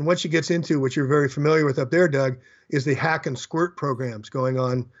this. And what she gets into, which you're very familiar with up there, Doug, is the hack and squirt programs going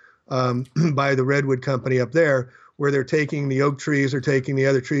on by the Redwood Company up there, where they're taking the oak trees or taking the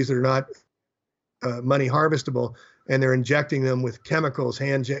other trees that are not money harvestable, and they're injecting them with chemicals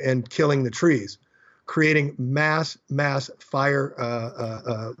and killing the trees, creating mass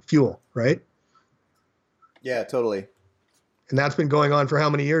fire fuel, right? Yeah, totally. And that's been going on for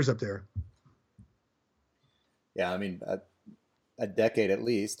how many years up there? Yeah, I mean, a decade at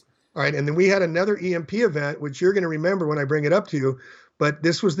least. All right, and then we had another EMP event, which you're going to remember when I bring it up to you, but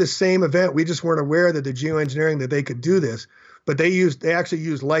this was the same event. We just weren't aware that the geoengineering, that they could do this, but they actually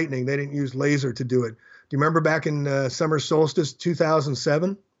used lightning. They didn't use laser to do it. Do you remember back in summer solstice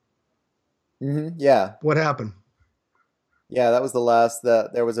 2007? Yeah. What happened? Yeah, that was the last.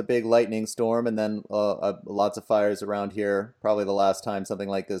 There was a big lightning storm, and then lots of fires around here. Probably the last time something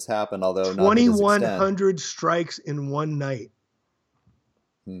like this happened, although not to this extent. 2,100 strikes in one night.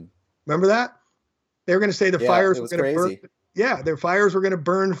 Remember that? They were going to say the fires were going to burn. Yeah, their fires were going to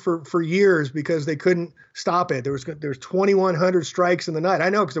burn for years because they couldn't stop it. There's 2,100 strikes in the night. I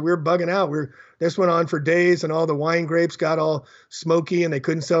know because we were bugging out. This went on for days, and all the wine grapes got all smoky, and they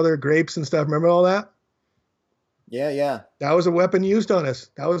couldn't sell their grapes and stuff. Remember all that? Yeah. That was a weapon used on us.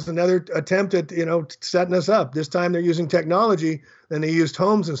 That was another attempt at setting us up. This time they're using technology, and they used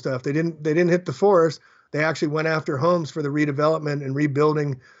homes and stuff. They didn't hit the forest. They actually went after homes for the redevelopment and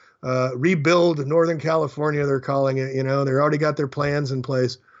rebuilding. Rebuild Northern California, they're calling it. They already got their plans in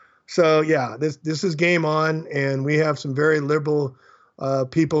place. So yeah, this is game on, and we have some very liberal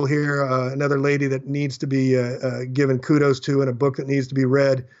people here. Another lady that needs to be given kudos to, and a book that needs to be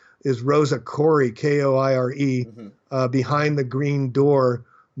read is Rosa Koire, Koire, Behind the Green Door.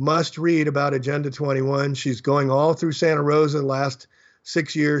 Must read about Agenda 21. She's going all through Santa Rosa the last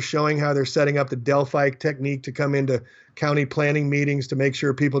 6 years, showing how they're setting up the Delphi technique to come into county planning meetings to make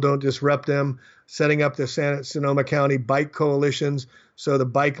sure people don't disrupt them, setting up the Sonoma County bike coalitions so the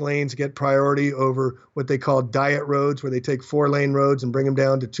bike lanes get priority over what they call diet roads, where they take 4-lane roads and bring them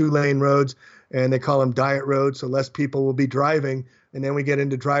down to 2-lane roads, and they call them diet roads, so less people will be driving. And then we get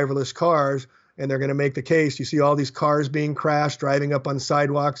into driverless cars, and they're going to make the case. You see all these cars being crashed, driving up on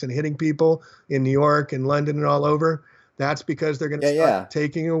sidewalks and hitting people in New York and London and all over. That's because they're going to start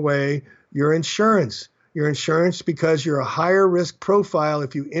taking away your insurance. Your insurance, because you're a higher risk profile.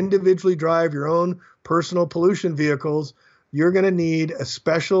 If you individually drive your own personal pollution vehicles, you're going to need a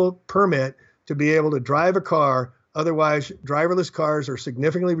special permit to be able to drive a car. Otherwise, driverless cars are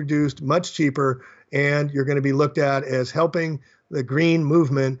significantly reduced, much cheaper, and you're going to be looked at as helping the green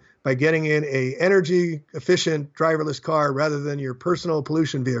movement by getting in a energy efficient driverless car rather than your personal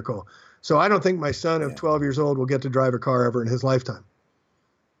pollution vehicle. So I don't think my son of 12 years old will get to drive a car ever in his lifetime.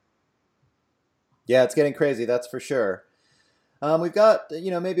 Yeah, it's getting crazy, that's for sure. We've got,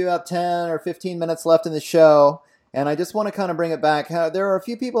 maybe about 10 or 15 minutes left in the show, and I just want to kind of bring it back. There are a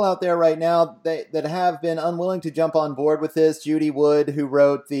few people out there right now that have been unwilling to jump on board with this. Judy Wood, who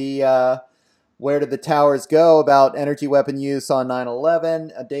wrote the Where Did the Towers Go about energy weapon use on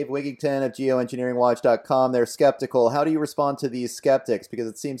 9/11. Dave Wigington of geoengineeringwatch.com, they're skeptical. How do you respond to these skeptics? Because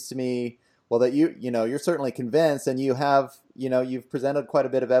it seems to me, well, that you're certainly convinced, and you have, you've presented quite a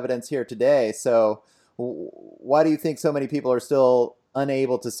bit of evidence here today. So why do you think so many people are still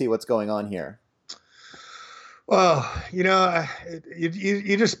unable to see what's going on here? Well, you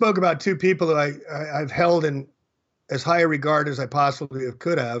just spoke about two people that I've held in as high a regard as I possibly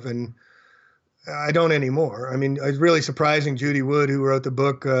could have, and I don't anymore. I mean, it's really surprising Judy Wood, who wrote the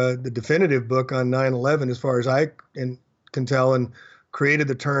book, the definitive book on 9/11, as far as I can tell, and created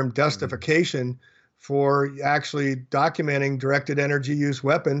the term dustification for actually documenting directed energy use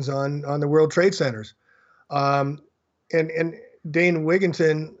weapons on the World Trade Centers. And Dane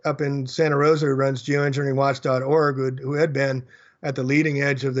Wigington up in Santa Rosa, who runs geoengineeringwatch.org, who had been at the leading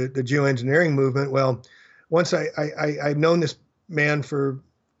edge of the geoengineering movement. Well, once I'd known this man for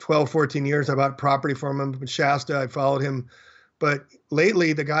 12, 14 years. I bought property from him in Shasta. I followed him. But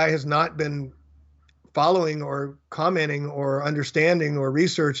lately, the guy has not been following or commenting or understanding or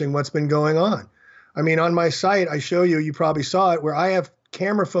researching what's been going on. I mean, on my site, I show you probably saw it, where I have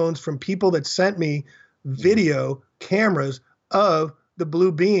camera phones from people that sent me video cameras of the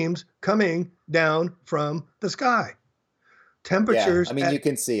blue beams coming down from the sky. Temperatures. Yeah, I mean, you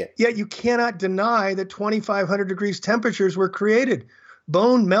can see it. Yet you cannot deny that 2,500 degrees temperatures were created.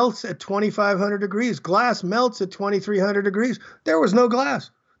 Bone melts at 2,500 degrees. Glass melts at 2,300 degrees. There was no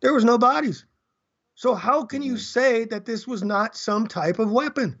glass. There was no bodies. So how can you say that this was not some type of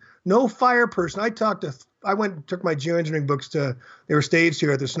weapon? No fire person. I went and took my geoengineering books they were staged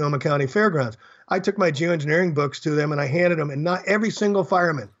here at the Sonoma County Fairgrounds. I took my geoengineering books to them and I handed them, and not every single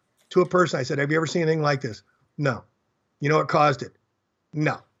fireman, to a person, I said, have you ever seen anything like this? No. You know what caused it?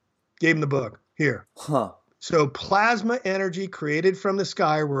 No. Gave them the book. Here. Huh. So plasma energy created from the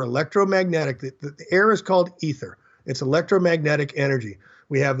sky were electromagnetic. The air is called ether. It's electromagnetic energy.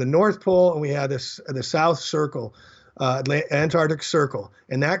 We have the North Pole and we have the South Circle, Antarctic Circle,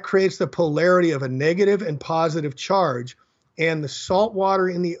 and that creates the polarity of a negative and positive charge. And the salt water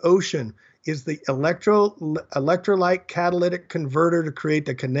in the ocean is the electrolyte catalytic converter to create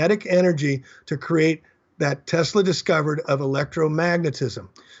the kinetic energy to create that Tesla discovered of electromagnetism.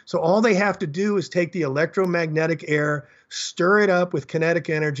 So all they have to do is take the electromagnetic air, stir it up with kinetic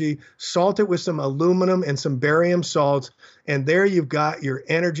energy, salt it with some aluminum and some barium salts, and there you've got your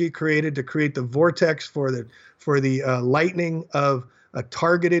energy created to create the vortex for the lightning of a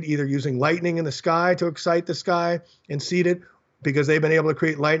targeted, either using lightning in the sky to excite the sky and seed it, because they've been able to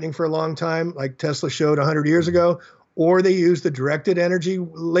create lightning for a long time, like Tesla showed 100 years ago, or they use the directed energy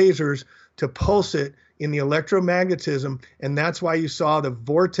lasers to pulse it in the electromagnetism. And that's why you saw the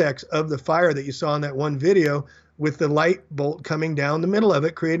vortex of the fire that you saw in that one video with the light bolt coming down the middle of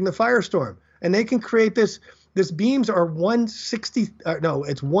it, creating the firestorm. And they can create this. This beams are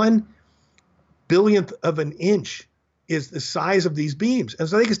 1/1 billionth of an inch is the size of these beams. And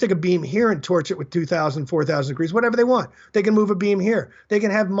so they can stick a beam here and torch it with 2,000, 4,000 degrees, whatever they want. They can move a beam here. They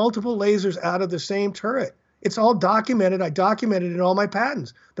can have multiple lasers out of the same turret. It's all documented. I documented it in all my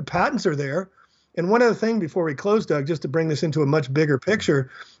patents. The patents are there. And one other thing before we close, Doug, just to bring this into a much bigger picture,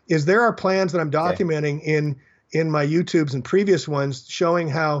 is there are plans that I'm documenting in my YouTubes and previous ones showing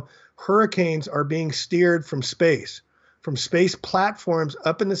how hurricanes are being steered from space platforms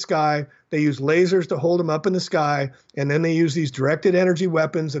up in the sky. They use lasers to hold them up in the sky, and then they use these directed energy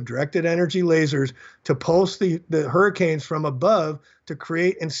weapons of directed energy lasers to pulse the hurricanes from above to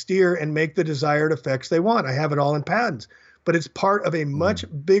create and steer and make the desired effects they want. I have it all in patents, but it's part of a much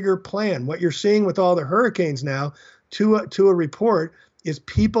bigger plan. What you're seeing with all the hurricanes now, to a report, is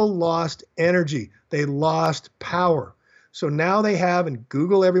people lost energy. They lost power. So now they have, and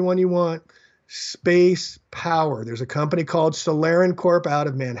Google everyone you want, space power. There's a company called Solarin Corp out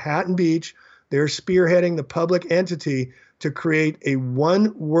of Manhattan Beach. They're spearheading the public entity to create a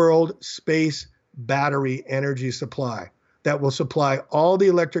one world space battery energy supply that will supply all the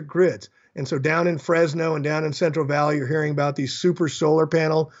electric grids. And so down in Fresno and down in Central Valley, you're hearing about these super solar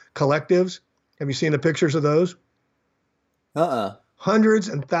panel collectives. Have you seen the pictures of those? Hundreds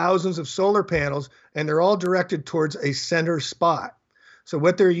and thousands of solar panels, and they're all directed towards a center spot. So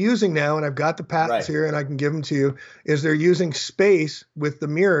what they're using now, and I've got the patents here and I can give them to you, is they're using space with the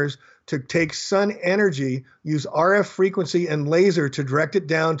mirrors to take sun energy, use RF frequency and laser to direct it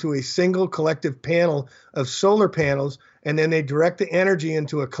down to a single collective panel of solar panels, and then they direct the energy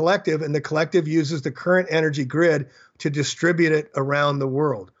into a collective, and the collective uses the current energy grid to distribute it around the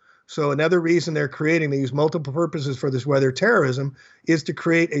world. So another reason they use multiple purposes for this weather terrorism, is to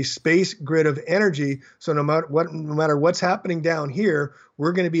create a space grid of energy. So no matter what's happening down here,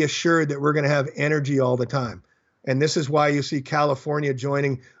 we're going to be assured that we're going to have energy all the time. And this is why you see California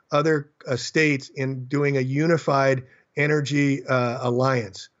joining other states in doing a unified energy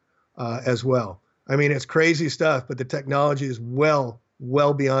alliance as well. I mean, it's crazy stuff, but the technology is well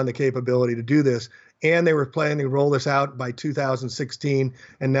beyond the capability to do this. And they were planning to roll this out by 2016,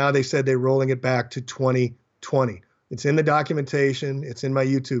 and now they said they're rolling it back to 2020. It's in the documentation. It's in my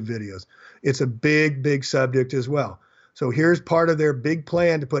YouTube videos. It's a big, big subject as well. So here's part of their big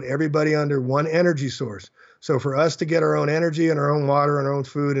plan to put everybody under one energy source. So for us to get our own energy and our own water and our own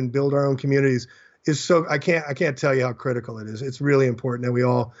food and build our own communities is so, I can't tell you how critical it is. It's really important that we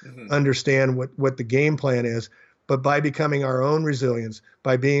all understand what the game plan is. But by becoming our own resilience,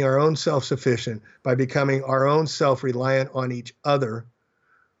 by being our own self-sufficient, by becoming our own self-reliant on each other,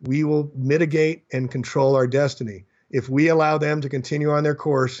 we will mitigate and control our destiny. If we allow them to continue on their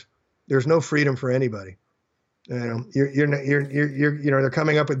course, there's no freedom for anybody. They're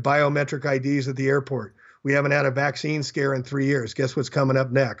coming up with biometric IDs at the airport. We haven't had a vaccine scare in 3 years. Guess what's coming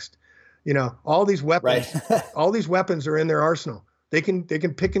up next? All these weapons, all these weapons are in their arsenal. They can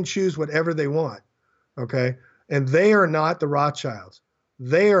pick and choose whatever they want. Okay. And they are not the Rothschilds.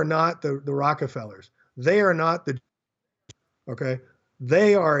 They are not the Rockefellers. They are not okay?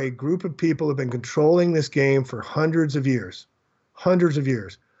 They are a group of people who have been controlling this game for hundreds of years. Hundreds of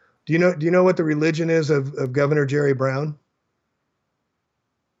years. Do you know what the religion is of Governor Jerry Brown?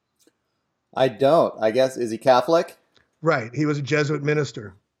 I don't. I guess, is he Catholic? Right. He was a Jesuit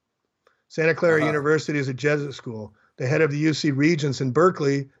minister. Santa Clara University is a Jesuit school. The head of the UC Regents in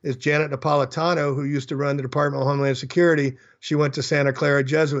Berkeley is Janet Napolitano, who used to run the Department of Homeland Security. She went to Santa Clara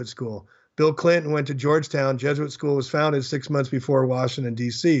Jesuit School. Bill Clinton went to Georgetown. Jesuit School was founded 6 months before Washington,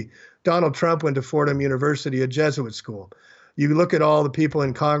 D.C. Donald Trump went to Fordham University, a Jesuit school. You look at all the people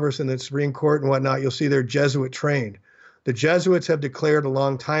in Congress and the Supreme Court and whatnot, you'll see they're Jesuit trained. The Jesuits have declared a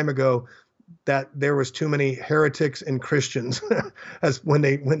long time ago that there was too many heretics and Christians as when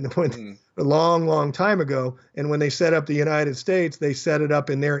a long time ago. And when they set up the United States, they set it up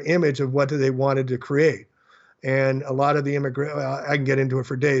in their image of what they wanted to create. And a lot of the I can get into it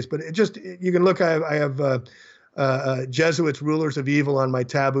for days, but you can look, I have Jesuits, Rulers of Evil on my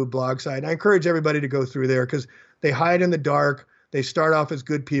Taboo blog site. And I encourage everybody to go through there because they hide in the dark. They start off as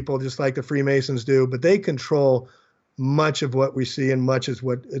good people, just like the Freemasons do, but they control much of what we see and much is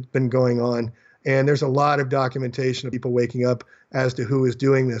what has been going on. And there's a lot of documentation of people waking up as to who is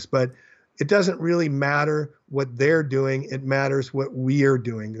doing this. But it doesn't really matter what they're doing. It matters what we are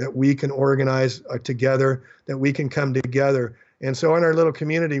doing, that we can organize together, that we can come together And so in our little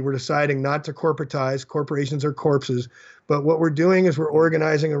community, we're deciding not to corporatize. Corporations are corpses. But what we're doing is we're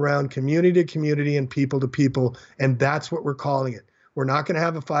organizing around community to community and people to people. And that's what we're calling it. We're not going to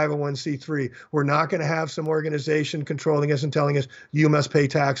have a 501c3. We're not going to have some organization controlling us and telling us, you must pay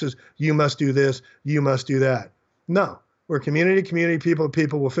taxes, you must do this, you must do that. No, we're community, people to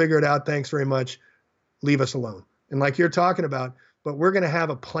people. We'll figure it out. Thanks very much. Leave us alone. And like you're talking about, but we're going to have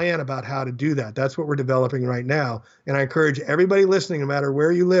a plan about how to do that. That's what we're developing right now. And I encourage everybody listening, no matter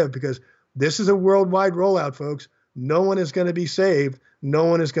where you live, because this is a worldwide rollout, folks. No one is going to be saved. No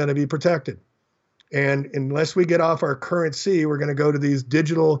one is going to be protected. And unless we get off our currency, we're going to go to these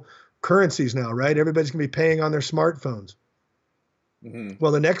digital currencies now, right? Everybody's going to be paying on their smartphones. Mm-hmm.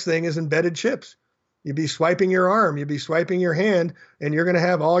 Well, the next thing is embedded chips. You'd be swiping your arm, you'd be swiping your hand, and you're going to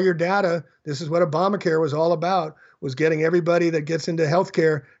have all your data. This is what Obamacare was all about, was getting everybody that gets into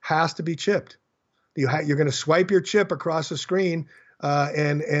healthcare has to be chipped. You're going to swipe your chip across the screen,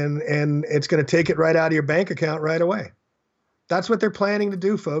 and it's going to take it right out of your bank account right away. That's what they're planning to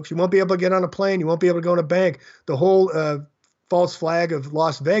do, folks. You won't be able to get on a plane. You won't be able to go in a bank. The whole false flag of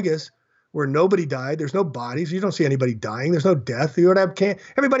Las Vegas, where nobody died. There's no bodies. You don't see anybody dying. There's no death. You don't have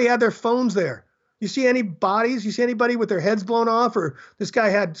everybody had their phones there. You see any bodies? You see anybody with their heads blown off? Or this guy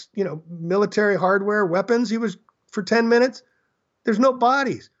had, military hardware, weapons. He was for 10 minutes. There's no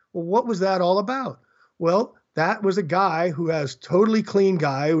bodies. Well, what was that all about? Well, that was a guy who has totally clean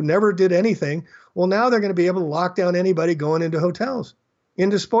guy who never did anything. Well, now they're going to be able to lock down anybody going into hotels,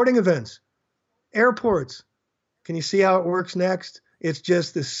 into sporting events, airports. Can you see how it works next? It's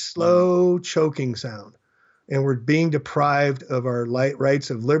just this slow choking sound. And we're being deprived of our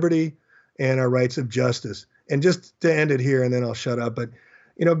rights of liberty and our rights of justice. And just to end it here, and then I'll shut up. But,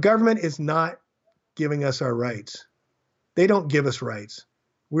 government is not giving us our rights. They don't give us rights.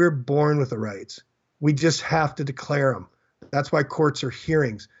 We're born with the rights. We just have to declare them. That's why courts are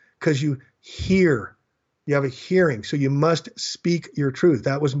hearings, because you hear. You have a hearing, so you must speak your truth.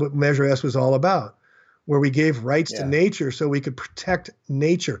 That was what Measure S was all about, where we gave rights to nature so we could protect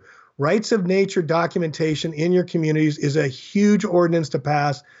nature. Rights of nature documentation in your communities is a huge ordinance to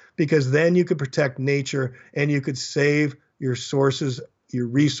pass, because then you could protect nature and you could save your sources, your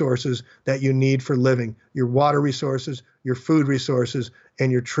resources that you need for living, your water resources, your food resources,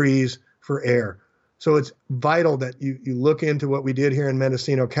 and your trees for air. So it's vital that you look into what we did here in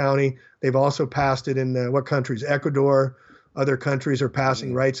Mendocino County. They've also passed it in what countries? Ecuador. Other countries are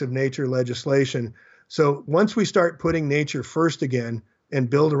passing rights of nature legislation. So once we start putting nature first again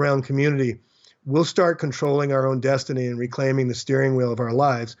and build around community, we'll start controlling our own destiny and reclaiming the steering wheel of our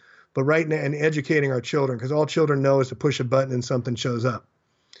lives. But right now, and educating our children, because all children know is to push a button and something shows up.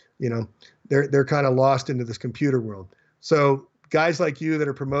 They're kind of lost into this computer world. So guys like you that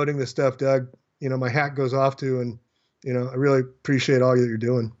are promoting this stuff, Doug, my hat goes off to, and, I really appreciate all that you're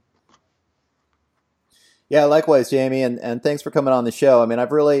doing. Yeah, likewise, Jamie. And thanks for coming on the show. I mean,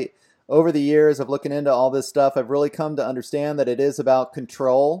 I've really, over the years of looking into all this stuff, I've really come to understand that it is about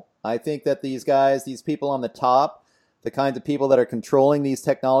control. I think that these guys, these people on the top, the kinds of people that are controlling these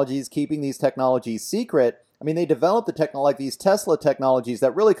technologies, keeping these technologies secret, I mean, they developed the like these Tesla technologies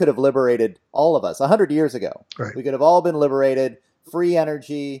that really could have liberated all of us 100 years ago. Right. We could have all been liberated, free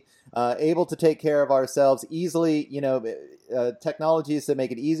energy, able to take care of ourselves easily, technologies that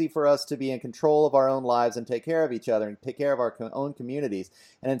make it easy for us to be in control of our own lives and take care of each other and take care of our own communities.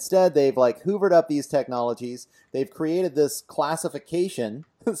 And instead, they've hoovered up these technologies. They've created this classification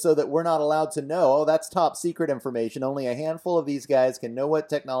so that we're not allowed to know, oh, that's top secret information. Only a handful of these guys can know what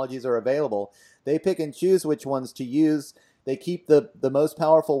technologies are available. They pick and choose which ones to use. They keep the most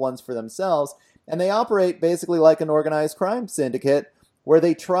powerful ones for themselves. And they operate basically like an organized crime syndicate, where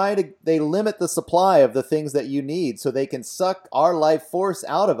they limit the supply of the things that you need so they can suck our life force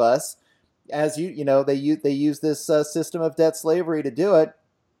out of us. As they use this system of debt slavery to do it,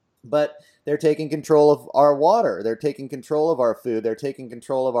 but they're taking control of our water. They're taking control of our food. They're taking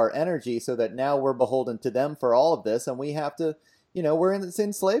control of our energy, so that now we're beholden to them for all of this. And we have to, we're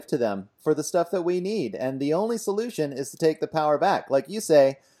enslaved to them for the stuff that we need. And the only solution is to take the power back. Like you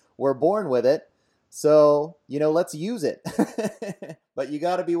say, we're born with it. So, let's use it. But you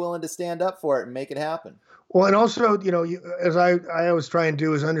got to be willing to stand up for it and make it happen. Well, and also, as I always try and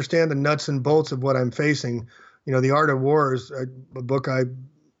do, is understand the nuts and bolts of what I'm facing. The Art of War is a book I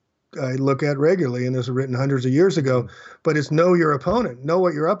look at regularly, and this was written hundreds of years ago. But it's know your opponent, know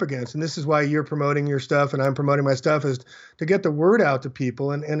what you're up against. And this is why you're promoting your stuff and I'm promoting my stuff, is to get the word out to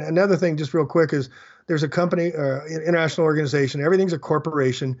people. And another thing, just real quick, is there's a company, international organization, everything's a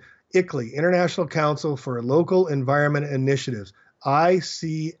corporation, ICLEI, International Council for Local Environment Initiatives,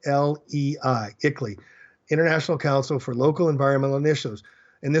 ICLEI, ICLEI. International Council for Local Environmental Initiatives.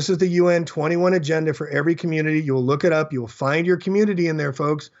 And this is the UN 21 agenda for every community. You will look it up. You will find your community in there,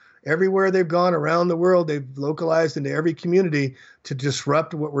 folks. Everywhere they've gone around the world, they've localized into every community to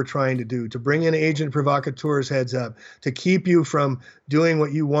disrupt what we're trying to do, to bring in agent provocateurs heads up, to keep you from doing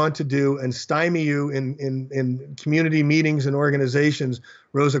what you want to do and stymie you in community meetings and organizations.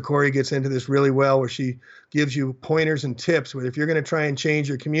 Rosa Corey gets into this really well, where she gives you pointers and tips with if you're going to try and change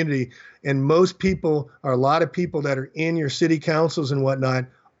your community. And most people, or a lot of people that are in your city councils and whatnot,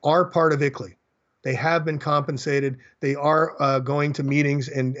 are part of ICLEI. They have been compensated. They are going to meetings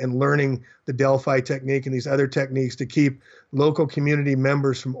and learning the Delphi technique and these other techniques to keep local community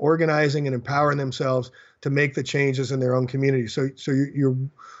members from organizing and empowering themselves to make the changes in their own community. So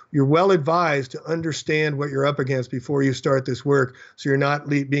you're well advised to understand what you're up against before you start this work, so you're not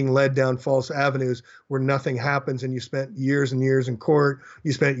being led down false avenues where nothing happens and you spent years and years in court,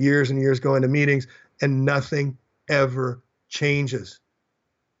 you spent years and years going to meetings, and nothing ever changes.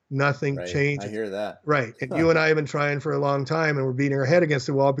 Nothing changes. I hear that. Right. And you and I have been trying for a long time, and we're beating our head against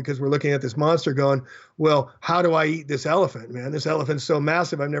the wall because we're looking at this monster going, well, how do I eat this elephant, man? This elephant's so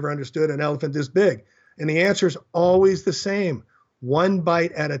massive. I've never understood an elephant this big. And the answer is always the same, one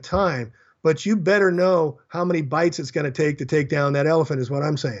bite at a time. But you better know how many bites it's going to take down that elephant is what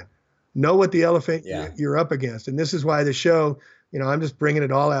I'm saying. Know what the elephant you're up against. And this is why the show, I'm just bringing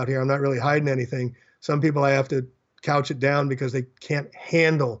it all out here. I'm not really hiding anything. Some people I have to couch it down because they can't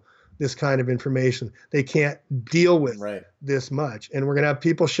handle this kind of information. They can't deal with this much. And we're going to have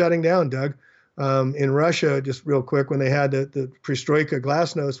people shutting down, Doug. In Russia, just real quick, when they had the Perestroika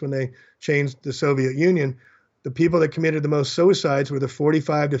glasnost, when they changed the Soviet Union, the people that committed the most suicides were the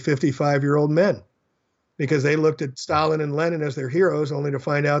 45 to 55-year-old men, because they looked at Stalin and Lenin as their heroes, only to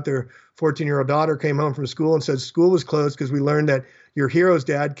find out their 14-year-old daughter came home from school and said, school was closed because we learned that your heroes,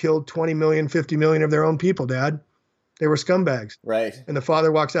 Dad, killed 20 million, 50 million of their own people, Dad. They were scumbags. Right. And the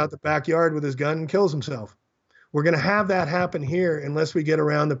father walks out the backyard with his gun and kills himself. We're going to have that happen here unless we get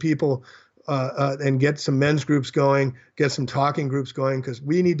around the people and get some men's groups going, get some talking groups going, because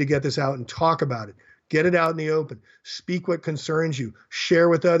we need to get this out and talk about it. Get it out in the open. Speak what concerns you. Share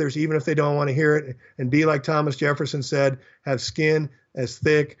with others, even if they don't want to hear it. And be like Thomas Jefferson said, have skin as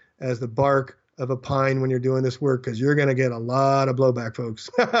thick as the bark of a pine when you're doing this work, because you're going to get a lot of blowback,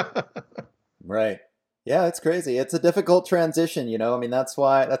 folks. Right. Yeah, it's crazy. It's a difficult transition, I mean, that's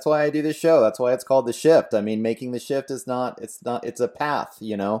why I do this show. That's why it's called The Shift. I mean, making the shift it's a path,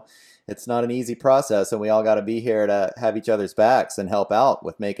 It's not an easy process, and we all got to be here to have each other's backs and help out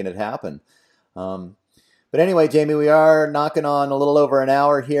with making it happen. But anyway, Jamie, we are knocking on a little over an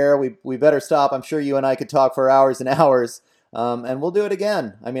hour here. We better stop. I'm sure you and I could talk for hours and hours. And we'll do it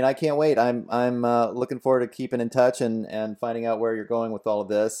again. I mean, I can't wait. I'm looking forward to keeping in touch and finding out where you're going with all of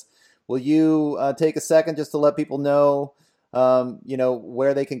this. Will you take a second just to let people know,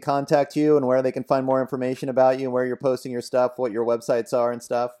 where they can contact you and where they can find more information about you and where you're posting your stuff, what your websites are and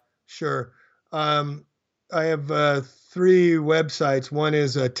stuff? Sure. I have 3 websites. One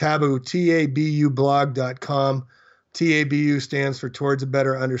is Taboo, tabublog.com. TABU stands for Towards a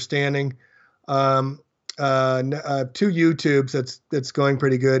Better Understanding. 2 YouTubes that's going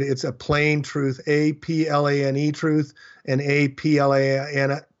pretty good. It's A Plain Truth, APLANE Truth, and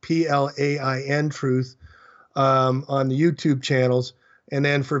APLAIN Truth on the YouTube channels. And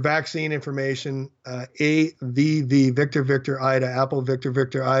then for vaccine information, AVV, Victor Victor Ida, Apple Victor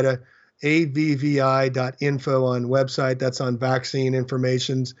Victor Ida, avvi.info on website. That's on vaccine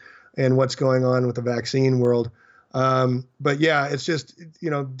informations and what's going on with the vaccine world. But yeah, it's just,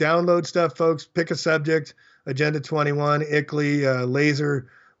 download stuff, folks. Pick a subject, Agenda 21, ICLEI, laser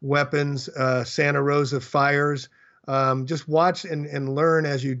weapons, Santa Rosa fires. Just watch and learn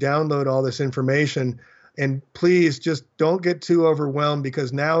as you download all this information. And please just don't get too overwhelmed,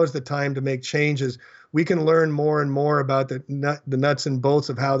 because now is the time to make changes. We can learn more and more about the nuts and bolts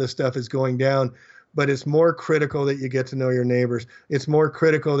of how this stuff is going down. But it's more critical that you get to know your neighbors. It's more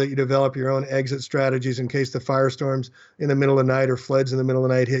critical that you develop your own exit strategies in case the firestorms in the middle of the night or floods in the middle of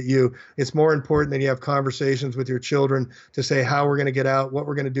the night hit you. It's more important that you have conversations with your children to say how we're going to get out, what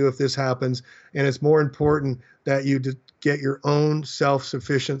we're going to do if this happens. And it's more important that you get your own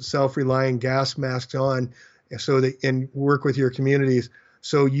self-sufficient, self-relying gas masks on, so that and work with your communities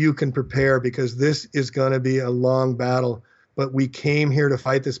so you can prepare, because this is going to be a long battle. But we came here to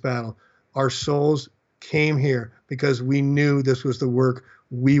fight this battle. Our souls came here because we knew this was the work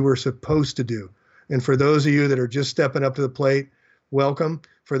we were supposed to do. And for those of you that are just stepping up to the plate, welcome.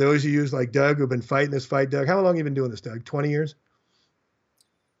 For those of you like Doug who've been fighting this fight, Doug, how long have you been doing this, Doug? 20 years?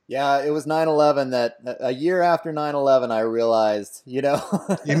 Yeah, it was 9/11 that a year after 9/11, I realized, Yeah,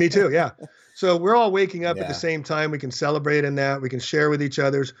 me too. Yeah. So we're all waking up at the Yeah. same time. We can celebrate in that. We can share with each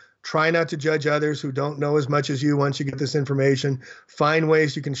others. Try not to judge others who don't know as much as you once you get this information. Find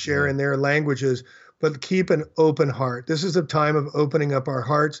ways you can share in their languages, but keep an open heart. This is a time of opening up our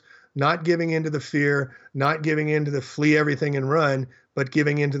hearts, not giving into the fear, not giving into the flee everything and run, but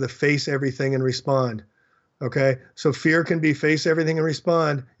giving into the face everything and respond. Okay. So fear can be face everything and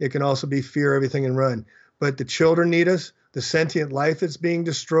respond. It can also be fear everything and run. But the children need us. The sentient life that's being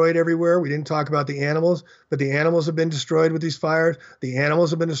destroyed everywhere. We didn't talk about the animals, but the animals have been destroyed with these fires. The animals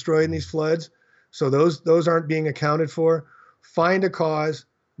have been destroyed in these floods. So those aren't being accounted for. Find a cause,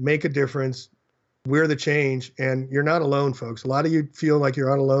 make a difference. We're the change. And you're not alone, folks. A lot of you feel like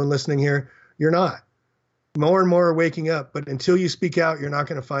you're all alone listening here. You're not. More and more are waking up. But until you speak out, you're not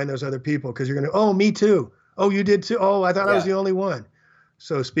going to find those other people because you're going to, oh, me too. Oh, you did too. Oh, I thought I was the only one.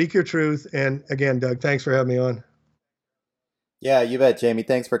 So speak your truth. And again, Doug, thanks for having me on. Yeah, you bet, Jamie.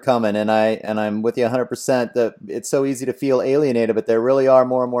 Thanks for coming. And I'm with you 100% that it's so easy to feel alienated, but there really are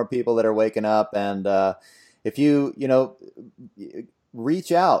more and more people that are waking up. And if you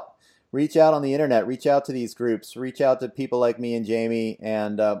reach out on the internet, reach out to these groups, reach out to people like me and Jamie,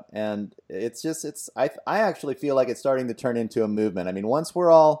 and I actually feel like it's starting to turn into a movement. I mean, once we're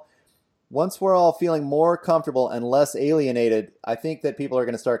all feeling more comfortable and less alienated, I think that people are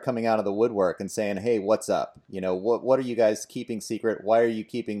going to start coming out of the woodwork and saying, hey, what's up? What are you guys keeping secret? Why are you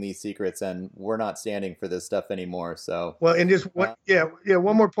keeping these secrets? And we're not standing for this stuff anymore. So, well, and just one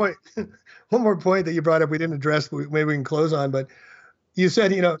more point, one more point that you brought up, we didn't address, but maybe we can close on, but you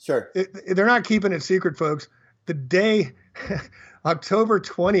said, sure. They're not keeping it secret, folks. The day, October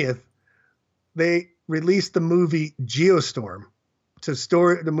 20th, they released the movie Geostorm to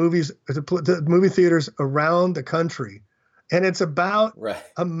store the movies to movie theaters around the country. And it's about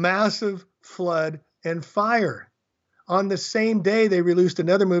a massive flood and fire. On the same day, they released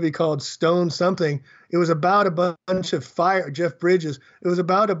another movie called Stone Something. It was about a bunch of fire, Jeff Bridges. It was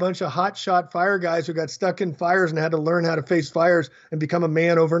about a bunch of hotshot fire guys who got stuck in fires and had to learn how to face fires and become a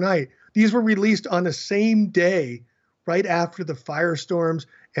man overnight. These were released on the same day, right after the firestorms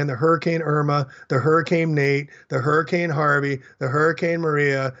and the Hurricane Irma, the Hurricane Nate, the Hurricane Harvey, the Hurricane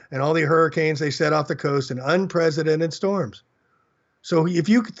Maria, and all the hurricanes they set off the coast in unprecedented storms. So if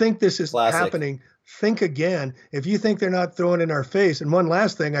you think this is happening, think again. If you think they're not throwing it in our face. And one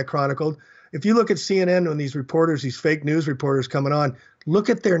last thing I chronicled, if you look at CNN when these reporters, these fake news reporters coming on, look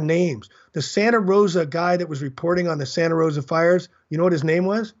at their names. The Santa Rosa guy that was reporting on the Santa Rosa fires, you know what his name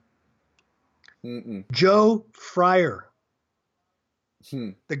was? Joe Fryer.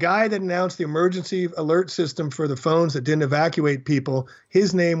 The guy that announced the emergency alert system for the phones that didn't evacuate people,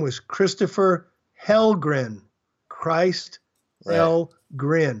 his name was Christopher Hellgren. Christ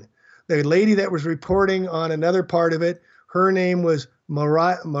Hellgren. The lady that was reporting on another part of it, her name was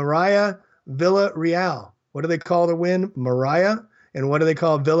Mariah Villarreal. What do they call the wind? Mariah. And what do they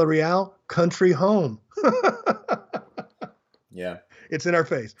call Villarreal? Country home. Yeah. It's in our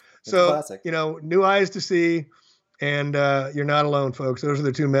face. It's so, classic. New eyes to see. And you're not alone, folks. Those are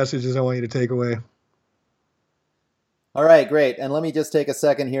the two messages I want you to take away. All right, great. And let me just take a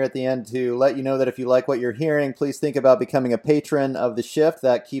second here at the end to let you know that if you like what you're hearing, please think about becoming a patron of The Shift.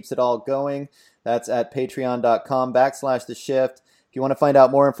 That keeps it all going. That's at patreon.com/The Shift. If you want to find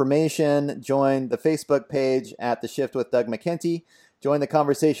out more information, join the Facebook page at The Shift with Doug McKenty. Join the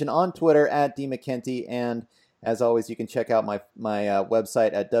conversation on Twitter at DMcKenty. And as always, you can check out my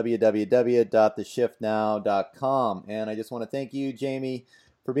website at www.theshiftnow.com. And I just want to thank you, Jamie,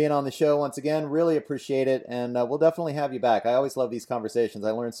 for being on the show once again. Really appreciate it. And we'll definitely have you back. I always love these conversations.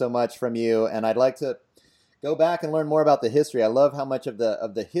 I learned so much from you, and I'd like to go back and learn more about the history. I love how much of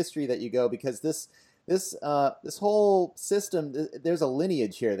the history that you go, because this whole system, there's a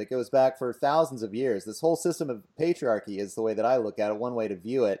lineage here that goes back for thousands of years. This whole system of patriarchy is the way that I look at it, one way to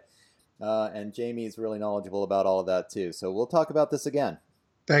view it. And Jamie is really knowledgeable about all of that too. So we'll talk about this again.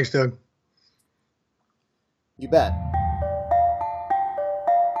 Thanks, Doug. You bet.